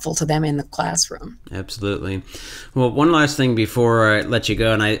helpful to them in the classroom. Absolutely. Well, one last thing before I let you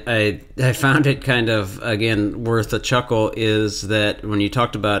go, and I found it kind of, again, worth a chuckle, is that when you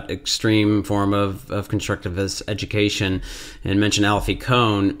talked about extreme form of constructivist education and mentioned Alfie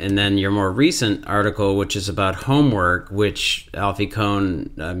Kohn, and then your more recent article, which is about homework, which Alfie Kohn,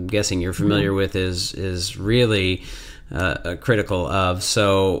 I'm guessing you're familiar with, is really critical of.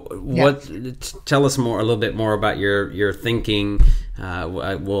 So tell us a little bit more about your thinking.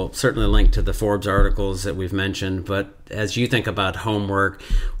 We'll certainly link to the Forbes articles that we've mentioned, but as you think about homework,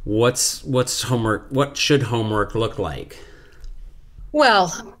 what's homework? What should homework look like?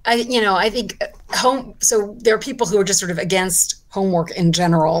 Well, I think so there are people who are just sort of against homework in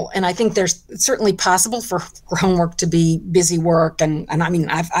general, and I think there's certainly possible for homework to be busy work, and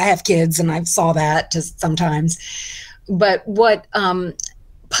I have kids and I saw that just sometimes. But what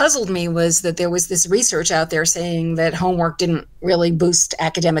puzzled me was that there was this research out there saying that homework didn't really boost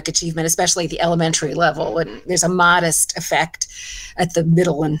academic achievement, especially at the elementary level, and there's a modest effect at the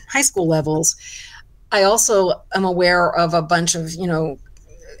middle and high school levels. I also am aware of a bunch of,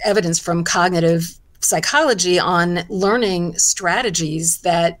 evidence from cognitive psychology on learning strategies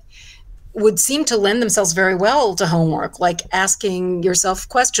that would seem to lend themselves very well to homework, like asking yourself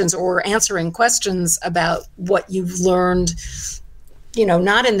questions or answering questions about what you've learned,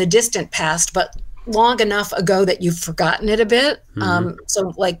 not in the distant past, but long enough ago that you've forgotten it a bit.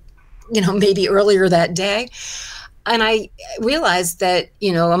 So like, maybe earlier that day. And I realized that,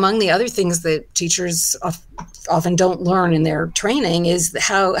 among the other things that teachers often don't learn in their training is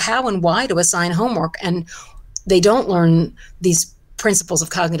how and why to assign homework. And they don't learn these principles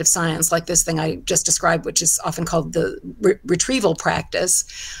of cognitive science, like this thing I just described, which is often called the retrieval practice,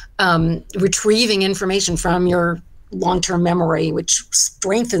 retrieving information from your long-term memory, which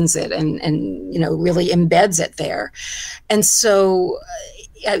strengthens it and really embeds it there. And so,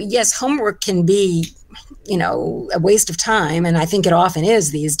 yes, homework can be a waste of time. And I think it often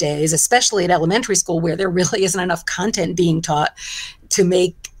is these days, especially at elementary school, where there really isn't enough content being taught to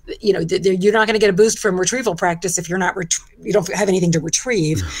make, you're not going to get a boost from retrieval practice if you don't have anything to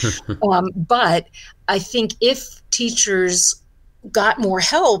retrieve. But I think if teachers got more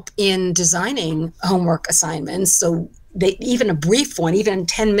help in designing homework assignments, so even a brief one, even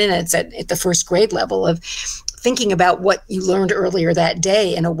 10 minutes at the first grade level of thinking about what you learned earlier that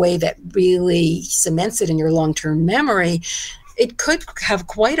day in a way that really cements it in your long-term memory, it could have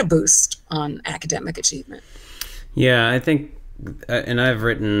quite a boost on academic achievement. Yeah, I think, and I've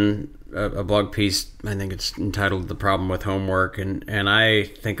written a blog piece, I think it's entitled "The Problem with Homework," and I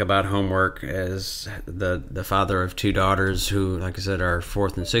think about homework as the father of two daughters who, like I said, are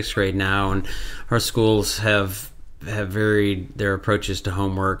 4th and 6th grade now, and our schools have varied their approaches to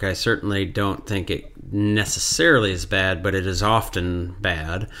homework. I certainly don't think it necessarily is bad, but it is often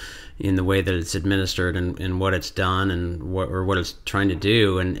bad in the way that it's administered and what it's done and what it's trying to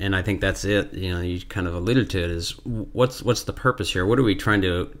do. And I think that's it. You kind of alluded to it, is what's the purpose here? What are we trying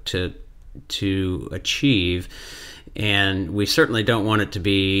to achieve? And we certainly don't want it to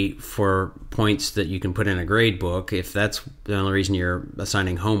be for points that you can put in a grade book, if that's the only reason you're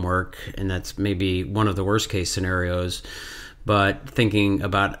assigning homework, and that's maybe one of the worst case scenarios. But thinking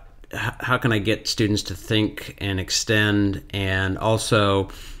about how can I get students to think and extend and also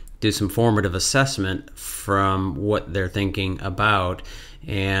do some formative assessment from what they're thinking about.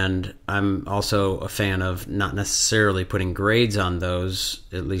 And I'm also a fan of not necessarily putting grades on those,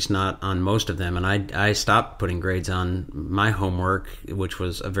 at least not on most of them. And I stopped putting grades on my homework, which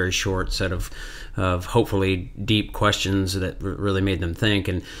was a very short set of hopefully deep questions that really made them think,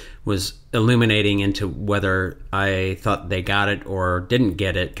 and was illuminating into whether I thought they got it or didn't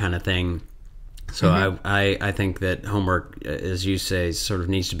get it, kind of thing. So I think that homework, as you say, sort of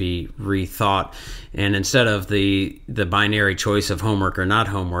needs to be rethought. And instead of the binary choice of homework or not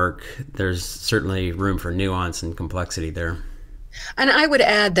homework, there's certainly room for nuance and complexity there. And I would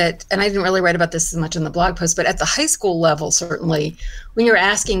add that, and I didn't really write about this as much in the blog post, but at the high school level, certainly, when you're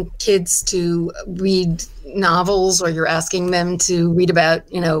asking kids to read novels, or you're asking them to read about,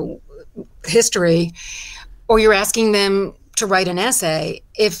 history, or you're asking them to write an essay,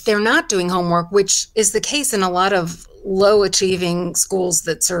 if they're not doing homework, which is the case in a lot of low achieving schools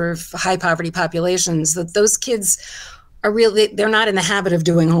that serve high poverty populations, that those kids are they're not in the habit of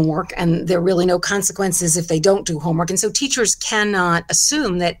doing homework, and there are really no consequences if they don't do homework. And so teachers cannot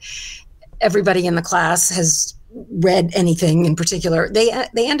assume that everybody in the class has read anything in particular. They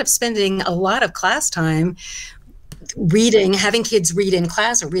end up spending a lot of class time reading, having kids read in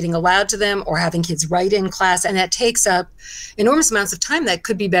class, or reading aloud to them, or having kids write in class. And that takes up enormous amounts of time that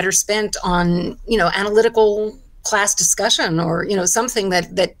could be better spent on, analytical class discussion, or, something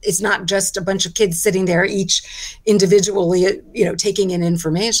that is not just a bunch of kids sitting there each individually, taking in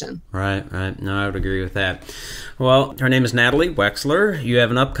information. Right. No, I would agree with that. Well, her name is Natalie Wexler. You have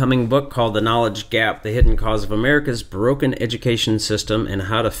an upcoming book called The Knowledge Gap, The Hidden Cause of America's Broken Education System and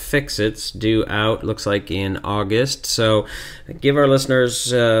How to Fix It. It's due out, looks like, in August. So give our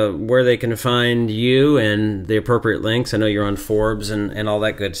listeners where they can find you and the appropriate links. I know you're on Forbes and all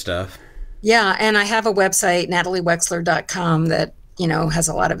that good stuff. Yeah, and I have a website, nataliewexler.com, that, has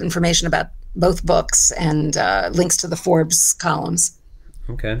a lot of information about both books and links to the Forbes columns.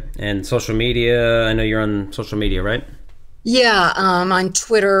 Okay. And social media, I know you're on social media, right? Yeah, on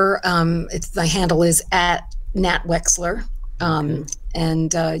Twitter, the handle is @NatWexler.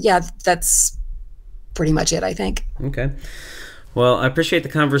 And that's pretty much it, I think. Okay. Well, I appreciate the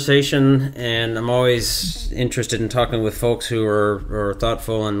conversation, and I'm always interested in talking with folks who are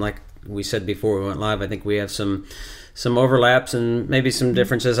thoughtful. And like we said before we went live, I think we have some overlaps and maybe some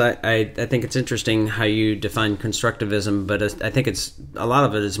differences. I think it's interesting how you define constructivism, but I think a lot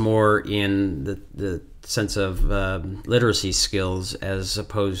of it is more in the sense of literacy skills as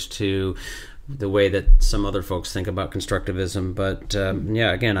opposed to the way that some other folks think about constructivism. But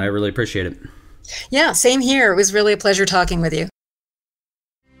again, I really appreciate it. Yeah, same here. It was really a pleasure talking with you.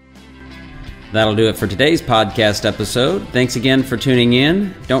 That'll do it for today's podcast episode. Thanks again for tuning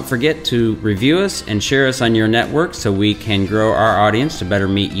in. Don't forget to review us and share us on your network so we can grow our audience to better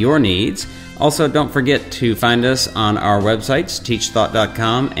meet your needs. Also, don't forget to find us on our websites,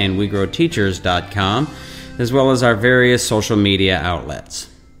 TeachThought.com and WeGrowTeachers.com, as well as our various social media outlets.